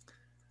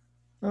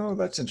 Oh,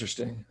 that's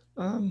interesting.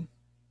 I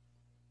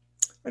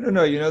don't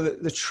know.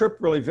 The trip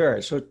really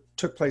varies. So it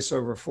took place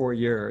over 4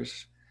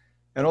 years.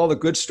 And all the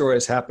good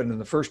stories happened in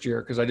the first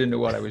year because I didn't know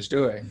what I was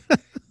doing.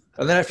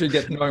 And then after you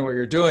get knowing what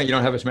you're doing, you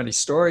don't have as many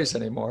stories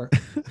anymore.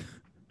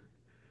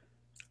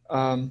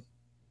 But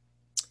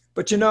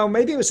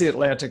maybe it was the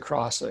Atlantic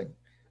crossing.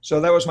 So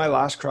that was my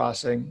last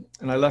crossing,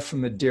 and I left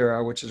from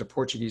Madeira, which is a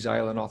Portuguese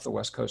island off the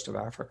west coast of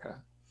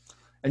Africa.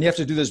 And you have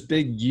to do this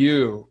big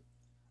U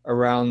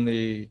around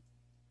the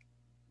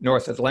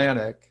North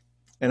Atlantic,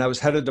 and I was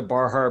headed to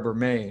Bar Harbor,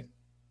 Maine.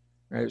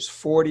 Right? It was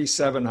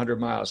 4,700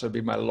 miles. It would be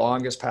my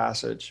longest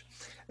passage.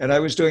 And I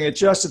was doing it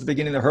just at the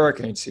beginning of the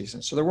hurricane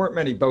season. So there weren't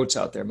many boats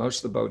out there.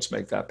 Most of the boats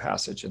make that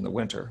passage in the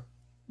winter,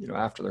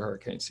 after the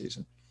hurricane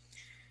season.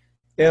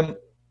 And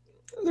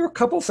there were a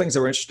couple of things that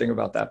were interesting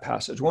about that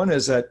passage. One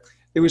is that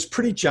it was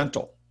pretty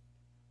gentle.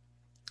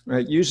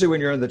 right? Usually when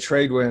you're in the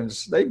trade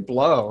winds, they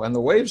blow and the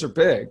waves are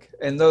big.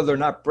 And though they're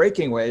not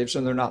breaking waves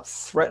and they're not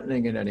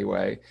threatening in any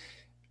way,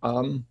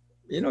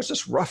 it's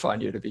just rough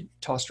on you to be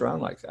tossed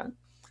around like that.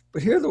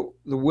 But here the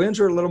winds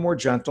are a little more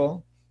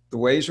gentle. The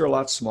waves are a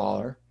lot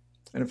smaller.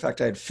 And in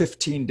fact, I had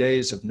 15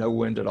 days of no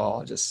wind at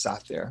all. I just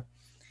sat there.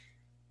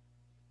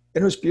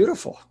 And it was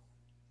beautiful.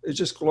 It's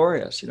just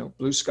glorious,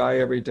 blue sky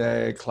every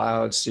day,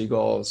 clouds,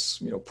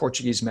 seagulls,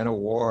 Portuguese men of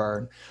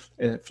war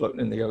and floating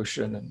in the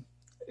ocean.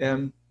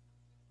 And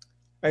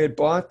I had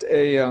bought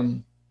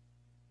a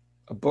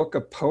book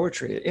of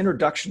poetry, an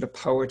introduction to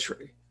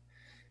poetry,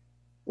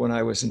 when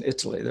I was in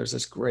Italy. There's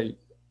this great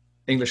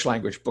English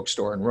language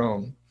bookstore in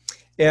Rome.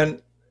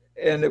 And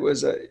it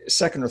was a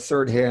second or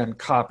third hand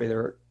copy. There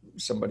were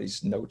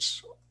somebody's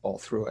notes all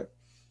through it.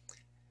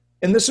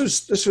 And this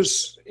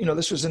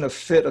was in a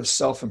fit of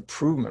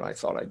self-improvement. I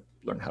thought I'd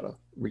learn how to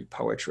read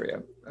poetry.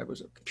 I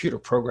was a computer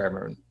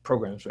programmer, and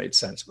programs made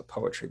sense, but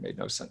poetry made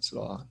no sense at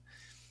all.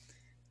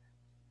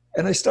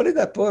 And I studied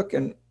that book,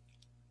 and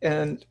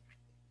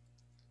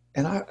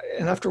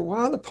after a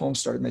while, the poem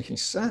started making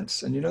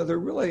sense. And they're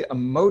really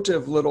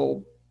emotive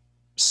little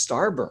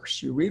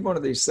starbursts. You read one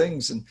of these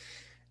things,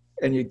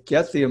 and you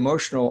get the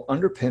emotional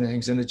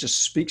underpinnings, and it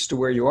just speaks to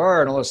where you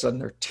are. And all of a sudden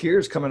there are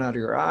tears coming out of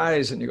your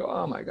eyes, and you go,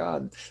 oh my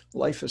God,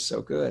 life is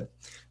so good.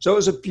 So it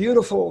was a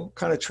beautiful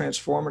kind of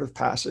transformative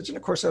passage. And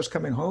of course I was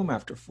coming home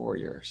after 4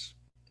 years,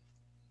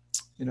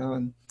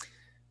 and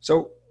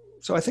so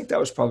I think that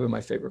was probably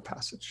my favorite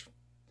passage.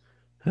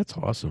 That's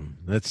awesome.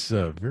 That's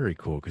very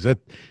cool. Because that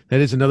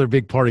is another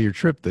big part of your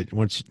trip, that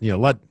once,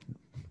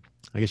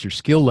 I guess your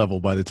skill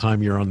level by the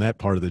time you're on that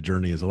part of the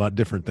journey is a lot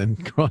different than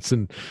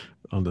crossing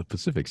on the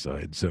Pacific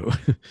side. So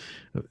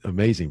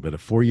amazing. But a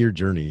 4-year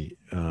journey,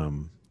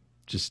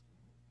 just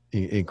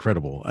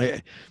incredible.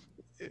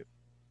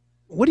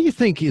 What do you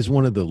think is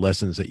one of the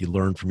lessons that you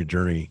learned from your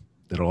journey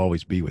that'll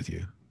always be with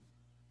you?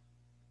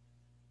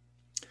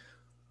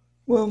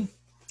 Well,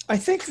 I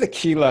think the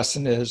key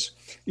lesson is,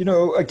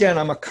 again,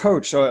 I'm a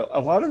coach, so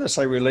a lot of this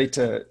I relate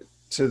to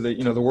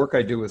the work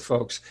I do with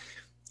folks.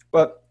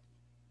 But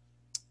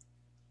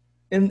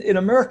in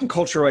American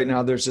culture right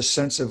now, there's a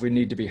sense of we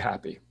need to be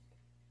happy.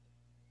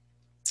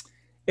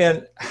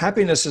 And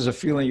happiness is a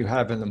feeling you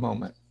have in the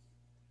moment.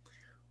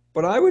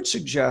 But I would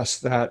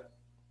suggest that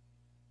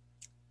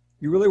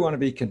you really want to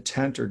be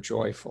content or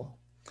joyful.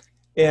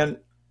 And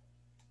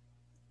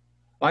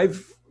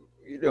I've,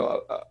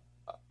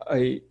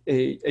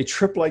 a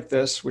trip like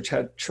this, which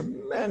had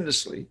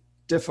tremendously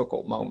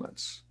difficult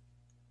moments,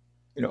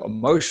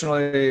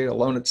 emotionally,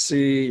 alone at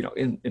sea,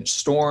 in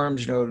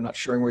storms, not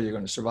sure where you're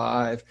going to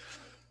survive,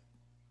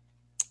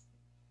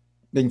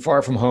 being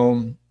far from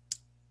home,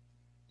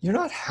 you're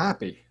not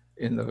happy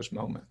in those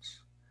moments.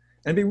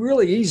 And it'd be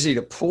really easy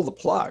to pull the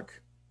plug,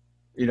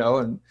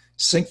 and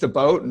sink the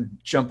boat and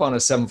jump on a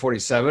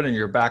 747 and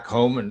you're back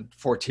home in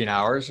 14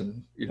 hours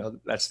and,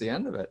 that's the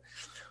end of it.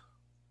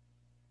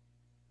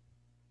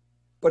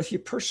 But if you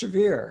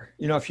persevere,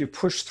 if you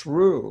push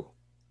through,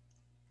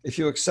 if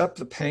you accept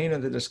the pain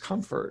and the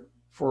discomfort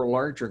for a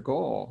larger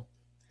goal,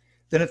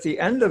 then at the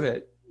end of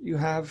it, you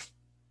have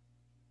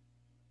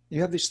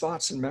these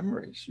thoughts and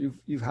memories.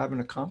 You have an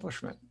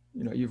accomplishment.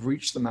 You've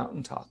reached the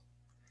mountaintop.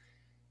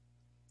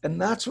 And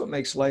that's what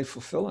makes life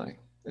fulfilling,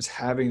 is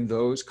having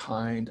those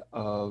kind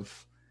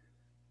of,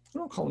 I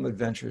don't call them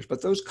adventures,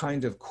 but those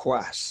kind of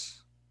quests.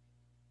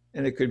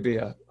 And it could be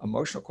an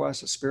emotional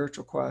quest, a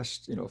spiritual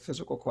quest, a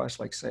physical quest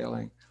like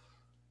sailing.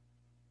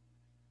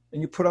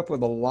 And you put up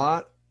with a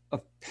lot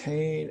of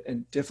pain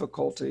and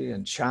difficulty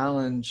and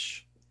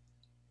challenge.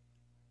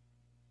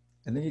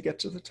 And then you get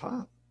to the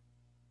top.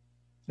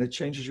 And it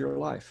changes your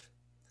life.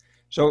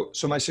 So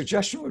my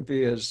suggestion would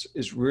be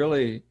is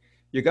really,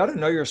 you got to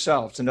know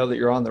yourself to know that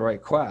you're on the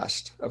right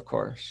quest, of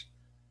course.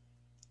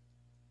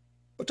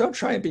 But don't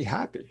try and be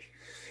happy.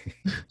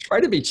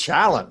 Try to be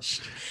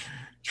challenged.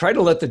 Try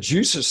to let the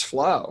juices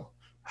flow.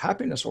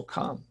 Happiness will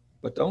come,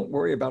 but don't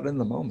worry about it in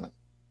the moment.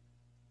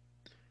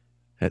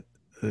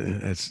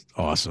 That's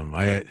awesome.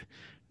 I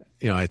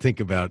think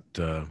about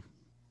the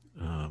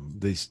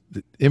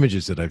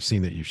images that I've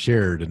seen that you've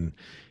shared, and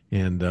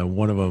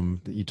one of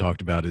them that you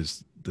talked about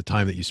is the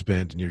time that you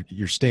spent, and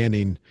you're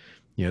standing,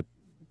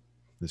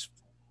 this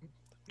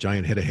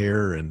giant head of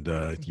hair, and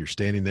you're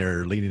standing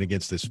there leaning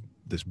against this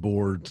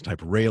board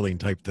type of railing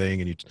type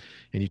thing, and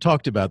you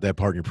talked about that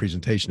part in your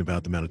presentation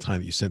about the amount of time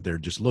that you spent there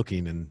just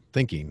looking and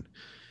thinking,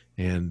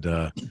 and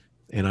I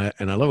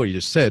love what you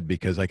just said,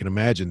 because I can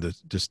imagine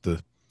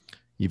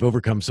you've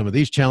overcome some of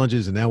these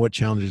challenges, and now what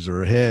challenges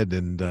are ahead,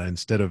 and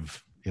instead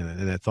of,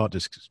 and that thought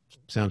just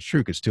sounds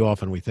true, because too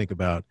often we think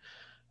about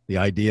the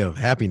idea of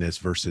happiness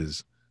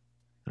versus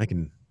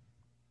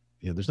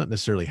there's not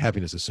necessarily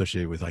happiness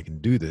associated with I can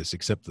do this,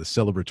 except the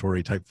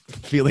celebratory type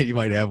feeling you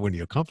might have when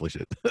you accomplish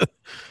it.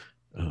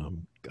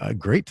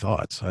 Great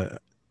thoughts.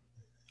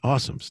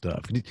 Awesome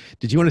stuff.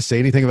 Did you want to say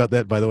anything about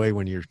that, by the way,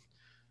 when you're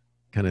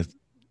kind of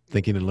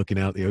thinking and looking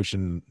out the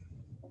ocean,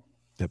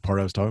 that part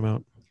I was talking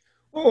about?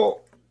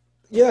 Well,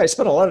 Yeah, I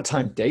spent a lot of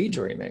time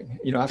daydreaming.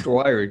 You know, after a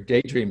while, your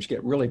daydreams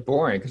get really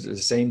boring because it's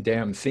the same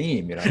damn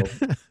theme. You know,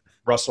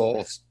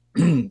 Russell's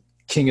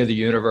king of the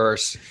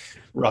universe,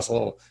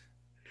 Russell,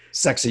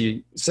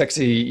 sexy,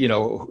 you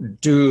know,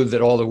 dude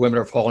that all the women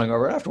are falling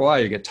over. After a while,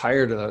 you get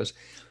tired of those.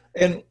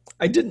 And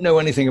I didn't know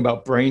anything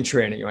about brain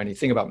training or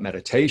anything about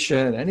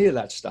meditation, any of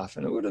that stuff.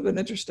 And it would have been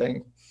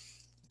interesting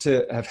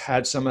to have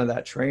had some of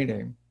that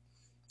training,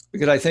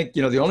 because I think,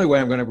 you know, the only way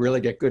I'm going to really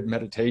get good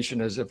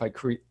meditation is if I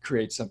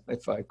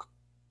if I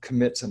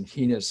commit some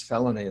heinous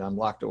felony and I'm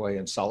locked away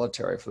in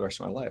solitary for the rest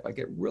of my life. I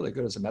get really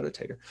good as a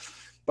meditator.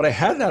 But I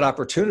had that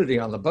opportunity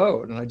on the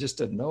boat and I just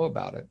didn't know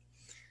about it.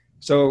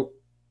 So,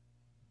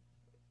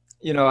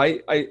 you know,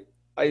 I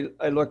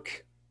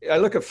look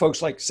at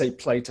folks like, say,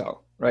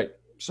 Plato, right?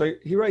 So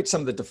he writes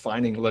some of the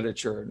defining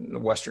literature in the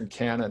Western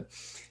canon.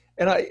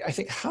 And I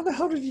think, how the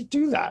hell did he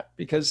do that?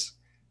 Because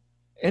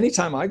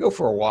anytime I go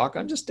for a walk,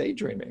 I'm just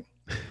daydreaming.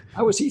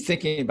 How was he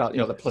thinking about, you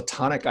know, the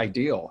Platonic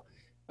ideal?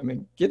 I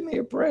mean, give me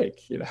a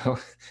break, you know.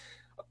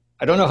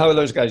 I don't know how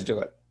those guys do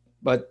it,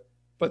 but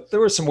there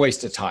was some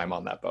wasted time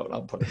on that boat.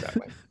 I'll put it that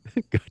way.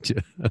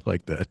 Gotcha. I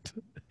like that.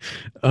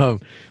 You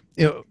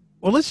know,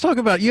 well, let's talk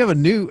about, you have a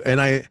new,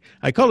 and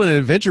I called it an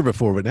adventure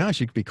before, but now I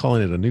should be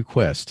calling it a new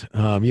quest.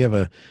 You have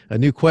a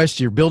new quest.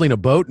 You're building a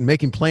boat and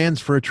making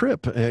plans for a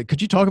trip. Could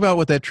you talk about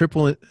what that trip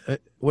will,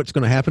 what's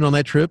going to happen on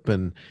that trip,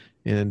 and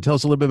tell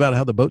us a little bit about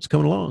how the boat's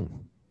coming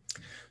along?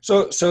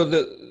 So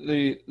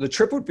the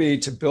trip would be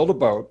to build a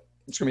boat.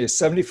 It's going to be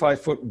a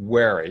 75-foot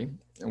wherry.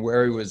 And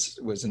wherry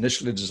was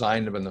initially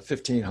designed in the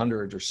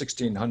 1500s or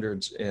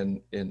 1600s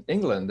in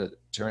England to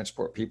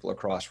transport people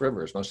across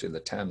rivers, mostly the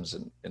Thames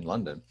in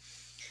London.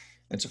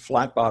 It's a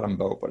flat bottom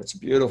boat, but it's a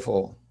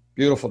beautiful,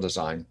 beautiful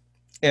design.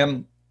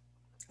 And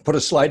put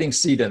a sliding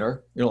seat in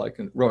her, you know, like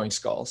in rowing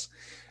sculls,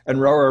 and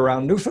row her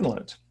around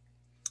Newfoundland.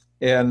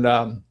 And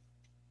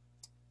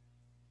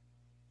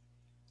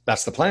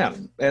that's the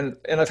plan. And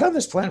I've had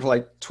this plan for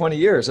like 20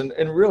 years. And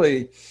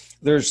really,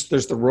 there's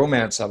the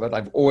romance of it.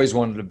 I've always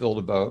wanted to build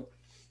a boat.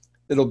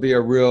 It'll be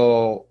a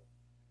real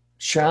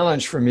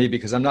challenge for me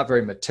because I'm not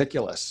very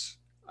meticulous.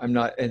 I'm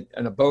not, and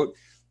a boat,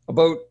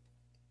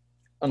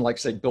 unlike,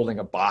 say, building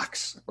a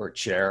box or a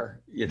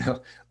chair, you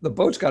know, the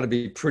boat's got to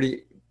be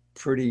pretty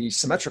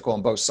symmetrical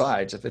on both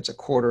sides. If it's a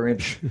quarter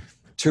inch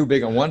too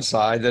big on one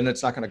side, then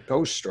it's not going to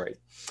go straight.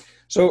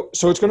 So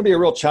it's going to be a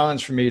real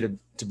challenge for me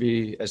to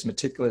be as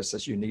meticulous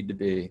as you need to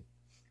be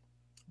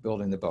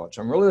building the boat.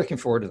 So I'm really looking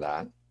forward to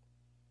that.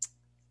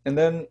 And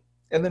then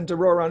to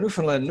row around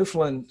Newfoundland.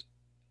 Newfoundland,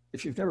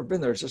 if you've never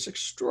been there, it's this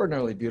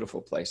extraordinarily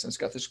beautiful place. And it's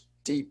got this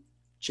deep,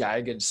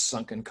 jagged,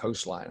 sunken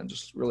coastline. I'm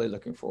just really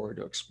looking forward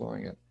to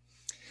exploring it.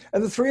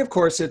 And the three, of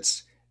course,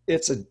 it's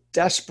a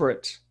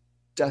desperate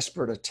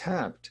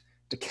attempt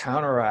to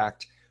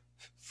counteract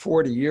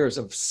 40 years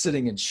of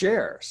sitting in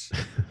chairs,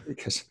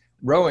 because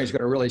rowing is going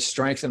to really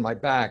strengthen my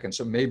back. And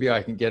so maybe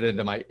I can get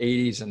into my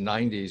 80s and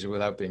 90s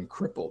without being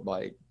crippled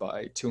by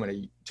too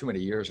many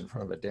years in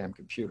front of a damn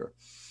computer.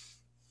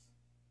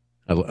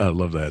 I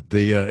love that.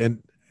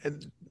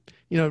 And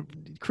you know,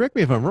 correct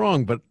me if I'm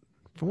wrong, but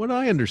from what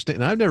I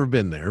understand, I've never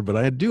been there, but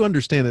I do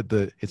understand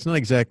that it's not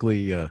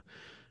exactly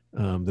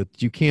that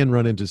you can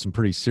run into some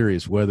pretty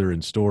serious weather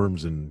and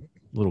storms and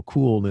little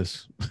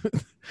coolness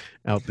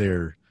out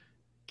there.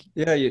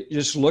 Yeah, you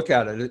just look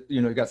at it.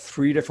 You know, you got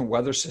three different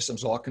weather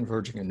systems all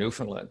converging in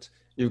Newfoundland.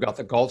 You've got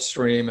the Gulf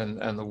Stream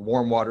and the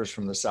warm waters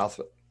from the south.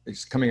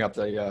 It's coming up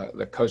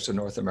the coast of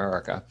North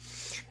America.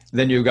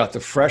 Then you've got the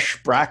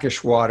fresh,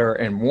 brackish water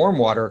and warm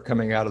water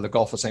coming out of the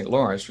Gulf of St.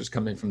 Lawrence, which is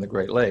coming from the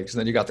Great Lakes. And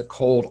then you got the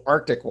cold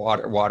Arctic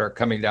water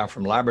coming down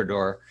from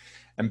Labrador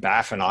and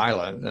Baffin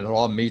Island, and it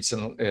all meets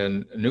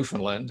in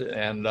Newfoundland.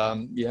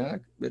 And yeah,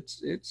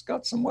 it's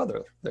got some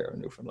weather there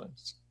in Newfoundland.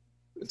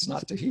 It's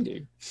not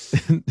Tahiti.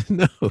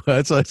 No,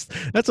 that's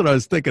what I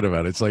was thinking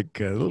about. It's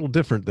like a little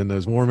different than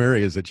those warm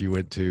areas that you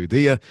went to.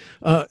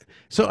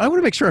 So I want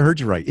to make sure I heard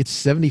you right. It's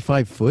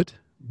 75-foot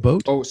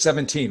boat? Oh,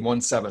 17.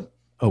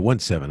 Oh,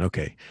 17.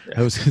 Okay. Yeah.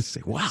 I was going to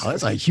say, wow,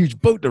 that's a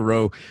huge boat to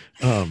row.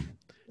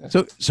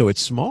 So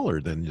it's smaller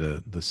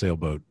than the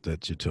sailboat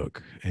that you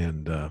took,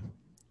 and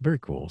very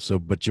cool. So,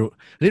 I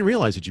didn't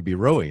realize that you'd be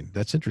rowing.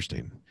 That's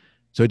interesting.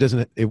 So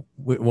it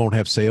won't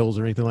have sails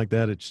or anything like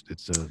that.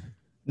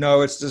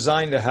 No, it's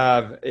designed to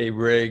have a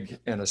rig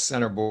and a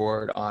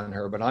centerboard on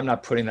her, but I'm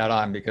not putting that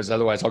on because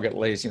otherwise I'll get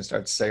lazy and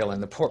start sailing.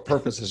 The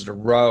purpose is to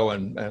row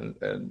and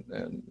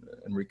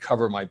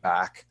recover my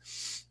back.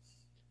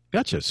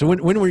 Gotcha. So when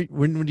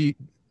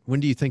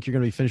do you think you're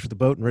going to be finished with the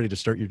boat and ready to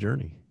start your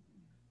journey?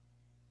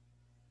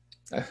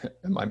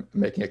 Am I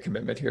making a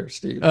commitment here,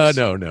 Steve?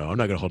 No, I'm not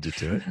going to hold you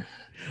to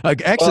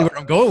it. Actually, where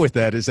I'm going with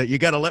that is that you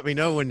got to let me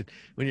know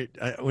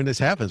when this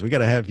happens. We got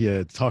to have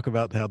you talk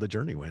about how the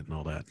journey went and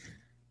all that.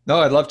 No,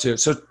 I'd love to.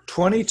 So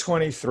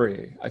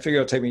 2023, I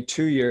figure it'll take me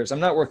 2 years. I'm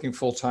not working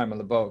full time on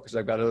the boat because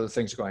I've got other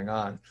things going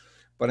on,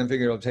 but I'm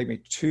figuring it'll take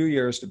me 2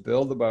 years to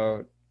build the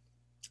boat,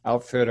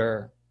 outfit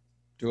her,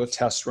 do a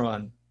test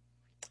run,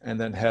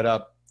 and then head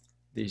up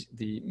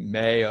the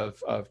May of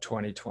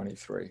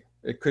 2023.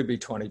 It could be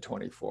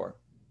 2024,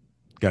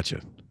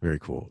 Gotcha. Very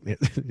cool.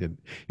 Yeah,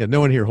 no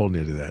one here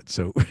holding you to that,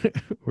 so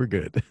we're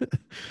good.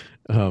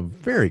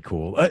 Very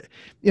cool.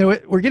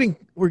 We're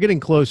getting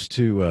close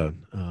to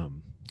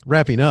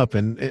wrapping up,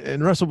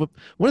 and Russell, but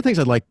one of the things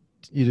I'd like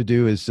you to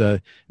do is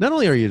not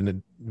only are you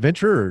an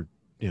adventurer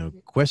or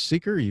quest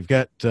seeker,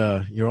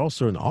 you're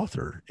also an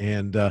author,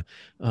 and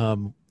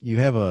you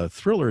have a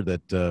thriller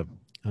that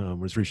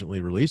was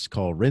recently released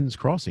called Wren's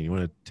Crossing. You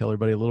want to tell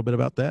everybody a little bit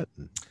about that?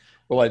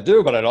 Well, I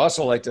do, but I'd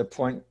also like to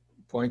point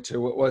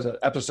to, what was it,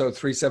 episode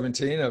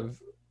 317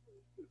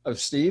 of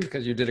Steve,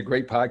 because you did a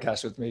great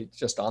podcast with me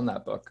just on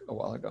that book a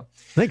while ago.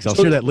 Thanks. I'll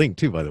share that link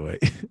too, by the way.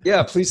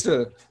 Yeah, please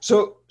do.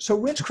 So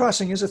Wren's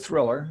Crossing is a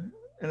thriller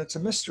and it's a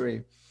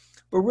mystery,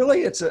 but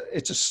really it's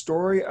a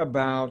story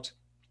about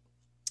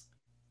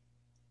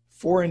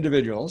 4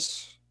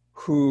 individuals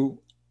who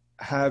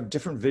have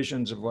different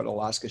visions of what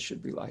Alaska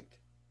should be like,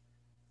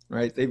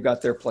 right? They've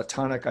got their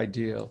platonic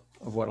ideal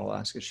of what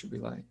Alaska should be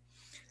like.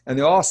 And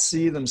they all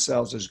see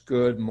themselves as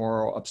good,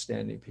 moral,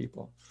 upstanding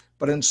people.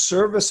 But in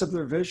service of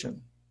their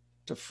vision,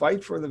 to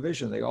fight for the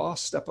vision, they all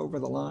step over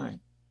the line.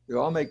 They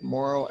all make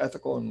moral,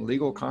 ethical, and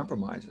legal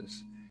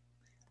compromises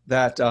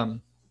that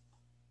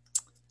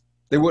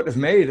they wouldn't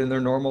have made in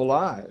their normal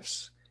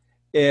lives.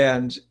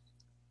 And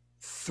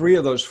 3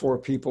 of those 4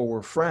 people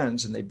were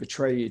friends, and they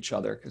betray each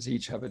other because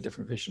each have a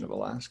different vision of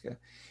Alaska.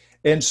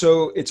 And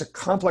so it's a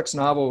complex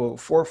novel with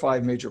 4 or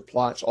 5 major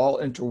plots, all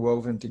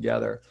interwoven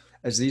together,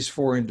 as these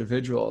 4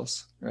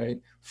 individuals,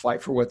 right,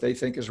 fight for what they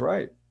think is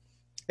right.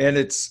 And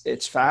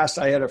it's fast.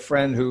 I had a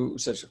friend who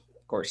says,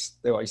 of course,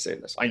 they always say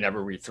this, I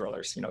never read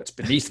thrillers. It's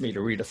beneath me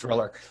to read a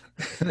thriller.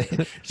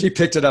 She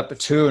picked it up at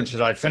 2 and she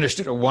said, I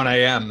finished it at 1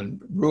 a.m. and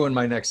ruined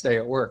my next day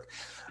at work.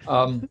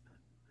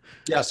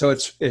 Yeah, so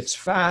it's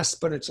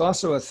fast, but it's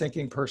also a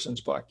thinking person's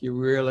book. You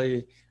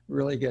really,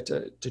 really get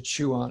to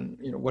chew on,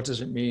 what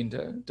does it mean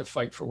to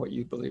fight for what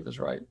you believe is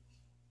right.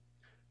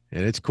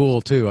 And it's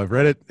cool too. I've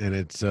read it, and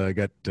it's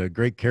got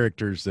great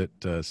characters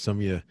that some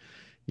of you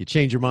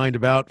change your mind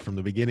about from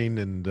the beginning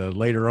and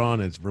later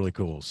on. It's really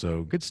cool.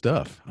 So good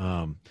stuff.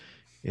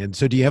 And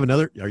so, do you have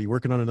another? Are you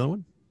working on another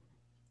one?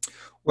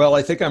 Well,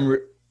 I think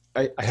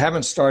I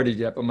haven't started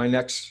yet, but my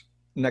next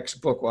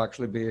book will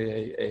actually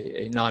be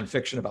a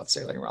nonfiction about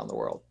sailing around the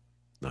world.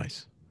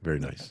 Nice, very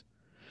nice.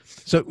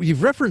 So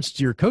you've referenced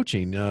your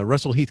coaching,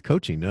 Russell Heath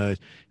Coaching.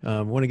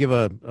 Want to give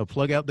a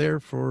plug out there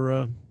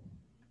for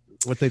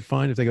what they'd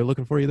find if they go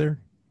looking for you there?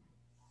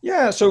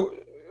 Yeah.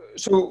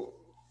 So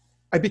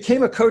I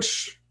became a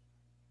coach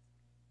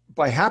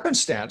by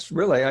happenstance,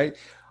 really.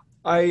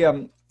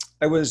 I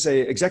was a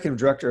executive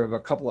director of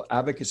a couple of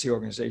advocacy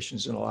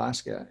organizations in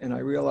Alaska. And I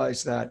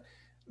realized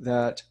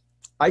that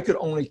I could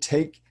only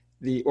take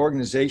the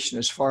organization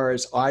as far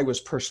as I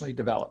was personally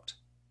developed.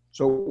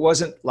 So it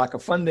wasn't lack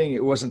of funding.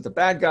 It wasn't the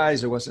bad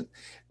guys. It wasn't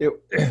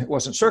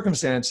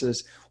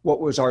circumstances. What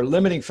was our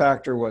limiting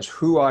factor was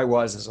who I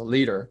was as a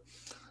leader.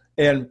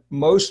 And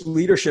most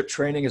leadership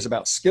training is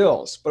about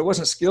skills, but it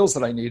wasn't skills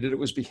that I needed. It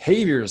was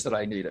behaviors that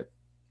I needed,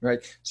 right?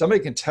 Somebody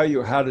can tell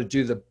you how to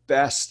do the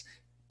best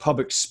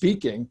public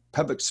speech,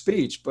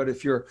 but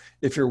if you're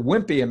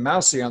wimpy and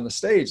mousy on the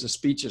stage,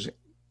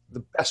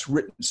 the best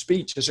written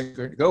speech isn't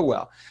going to go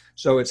well.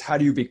 So it's how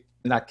do you be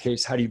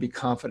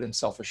confident and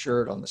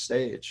self-assured on the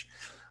stage?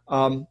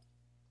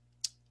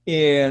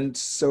 And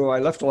so I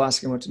left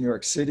Alaska and went to New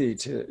York City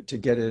to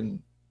get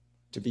in,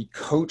 to be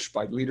coached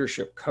by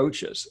leadership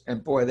coaches.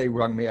 And boy, they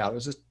wrung me out.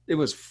 It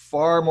was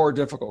far more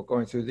difficult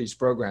going through these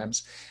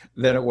programs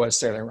than it was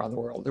sailing around the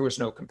world. There was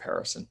no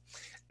comparison.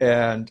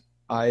 And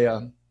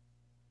I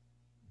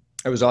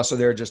was also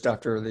there just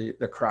after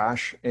the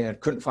crash and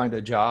couldn't find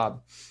a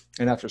job.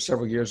 And after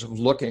several years of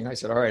looking, I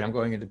said, all right, I'm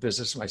going into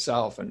business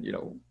myself. And,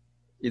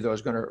 either I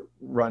was going to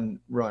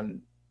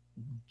run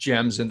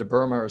gems into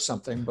Burma or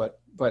something, but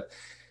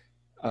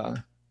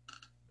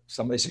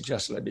somebody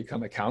suggested I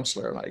become a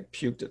counselor, and I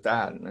puked at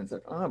that. And I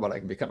thought, but I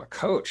can become a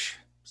coach.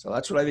 So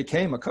that's what I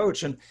became, a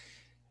coach. And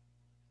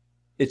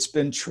it's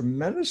been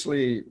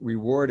tremendously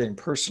rewarding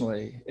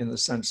personally in the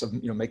sense of,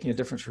 making a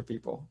difference for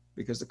people,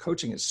 because the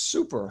coaching is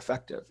super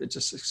effective. It's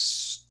just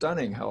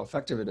stunning how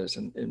effective it is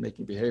in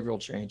making behavioral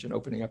change and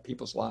opening up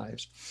people's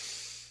lives.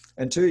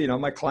 And two,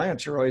 my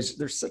clients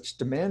they're such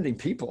demanding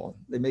people.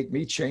 They make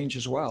me change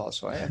as well.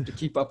 So I have to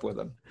keep up with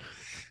them.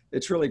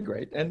 It's really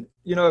great. And,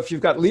 if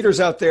you've got leaders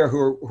out there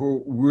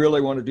who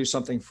really want to do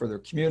something for their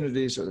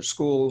communities or their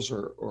schools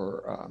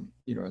or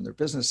in their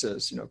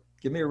businesses,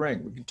 give me a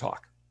ring. We can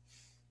talk.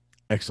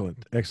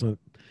 Excellent. Excellent.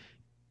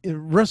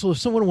 Russell, if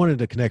someone wanted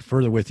to connect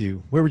further with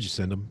you, where would you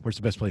send them? Where's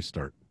the best place to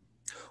start?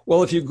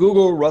 Well, if you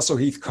Google Russell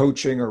Heath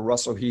Coaching or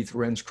Russell Heath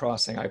Wren's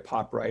Crossing, I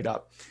pop right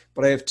up.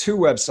 But I have 2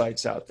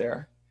 websites out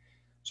there.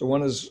 So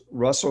one is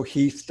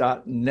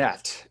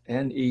russellheath.net,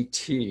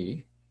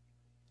 N-E-T.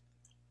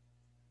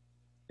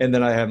 And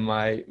then I have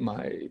my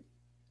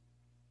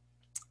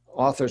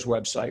author's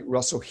website,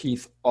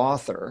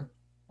 russellheathauthor,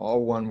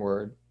 all one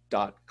word,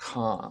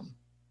 .com.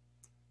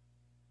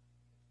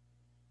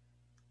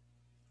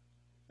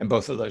 and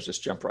both of those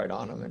just jump right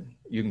on them, and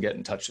you can get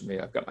in touch with me.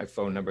 I've got my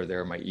phone number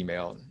there, my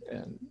email,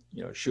 and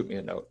shoot me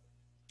a note.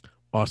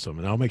 Awesome.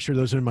 And I'll make sure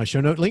those are in my show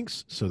note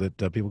links so that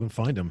people can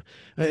find them.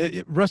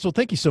 Russell,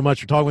 thank you so much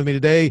for talking with me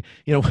today.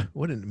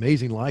 What an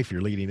amazing life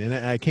you're leading. And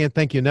I can't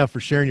thank you enough for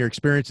sharing your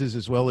experiences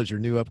as well as your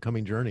new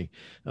upcoming journey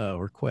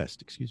or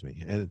quest, excuse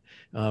me. And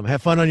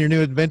have fun on your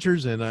new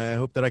adventures. And I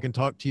hope that I can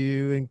talk to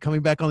you and coming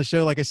back on the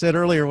show, like I said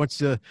earlier,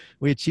 once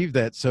we achieve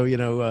that. So,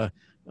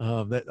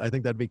 I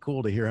think that'd be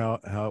cool to hear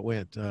how it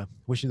went.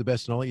 Wishing you the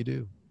best in all that you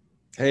do.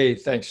 Hey,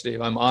 thanks,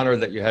 Steve. I'm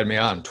honored that you had me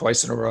on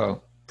twice in a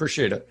row.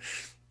 Appreciate it.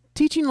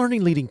 Teaching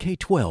Learning Leading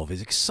K-12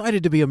 is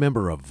excited to be a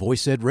member of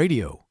Voice Ed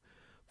Radio.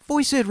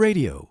 Voice Ed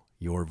Radio,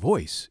 your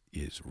voice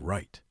is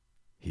right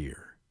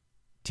here.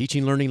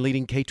 Teaching Learning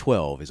Leading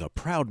K-12 is a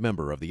proud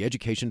member of the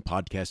Education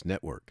Podcast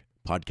Network.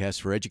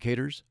 Podcasts for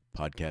educators,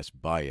 podcasts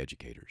by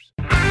educators.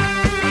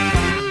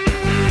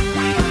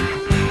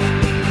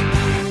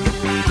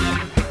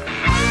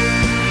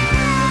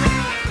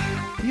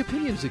 The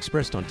opinions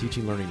expressed on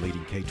Teaching Learning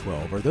Leading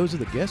K-12 are those of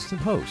the guests and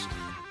host.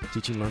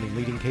 Teaching Learning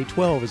Leading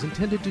K-12 is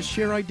intended to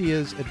share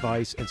ideas,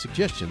 advice, and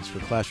suggestions for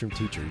classroom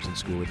teachers and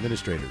school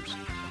administrators.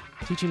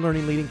 Teaching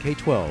Learning Leading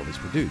K-12 is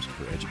produced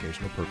for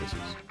educational purposes.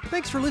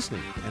 Thanks for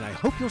listening, and I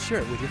hope you'll share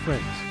it with your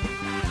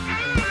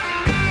friends.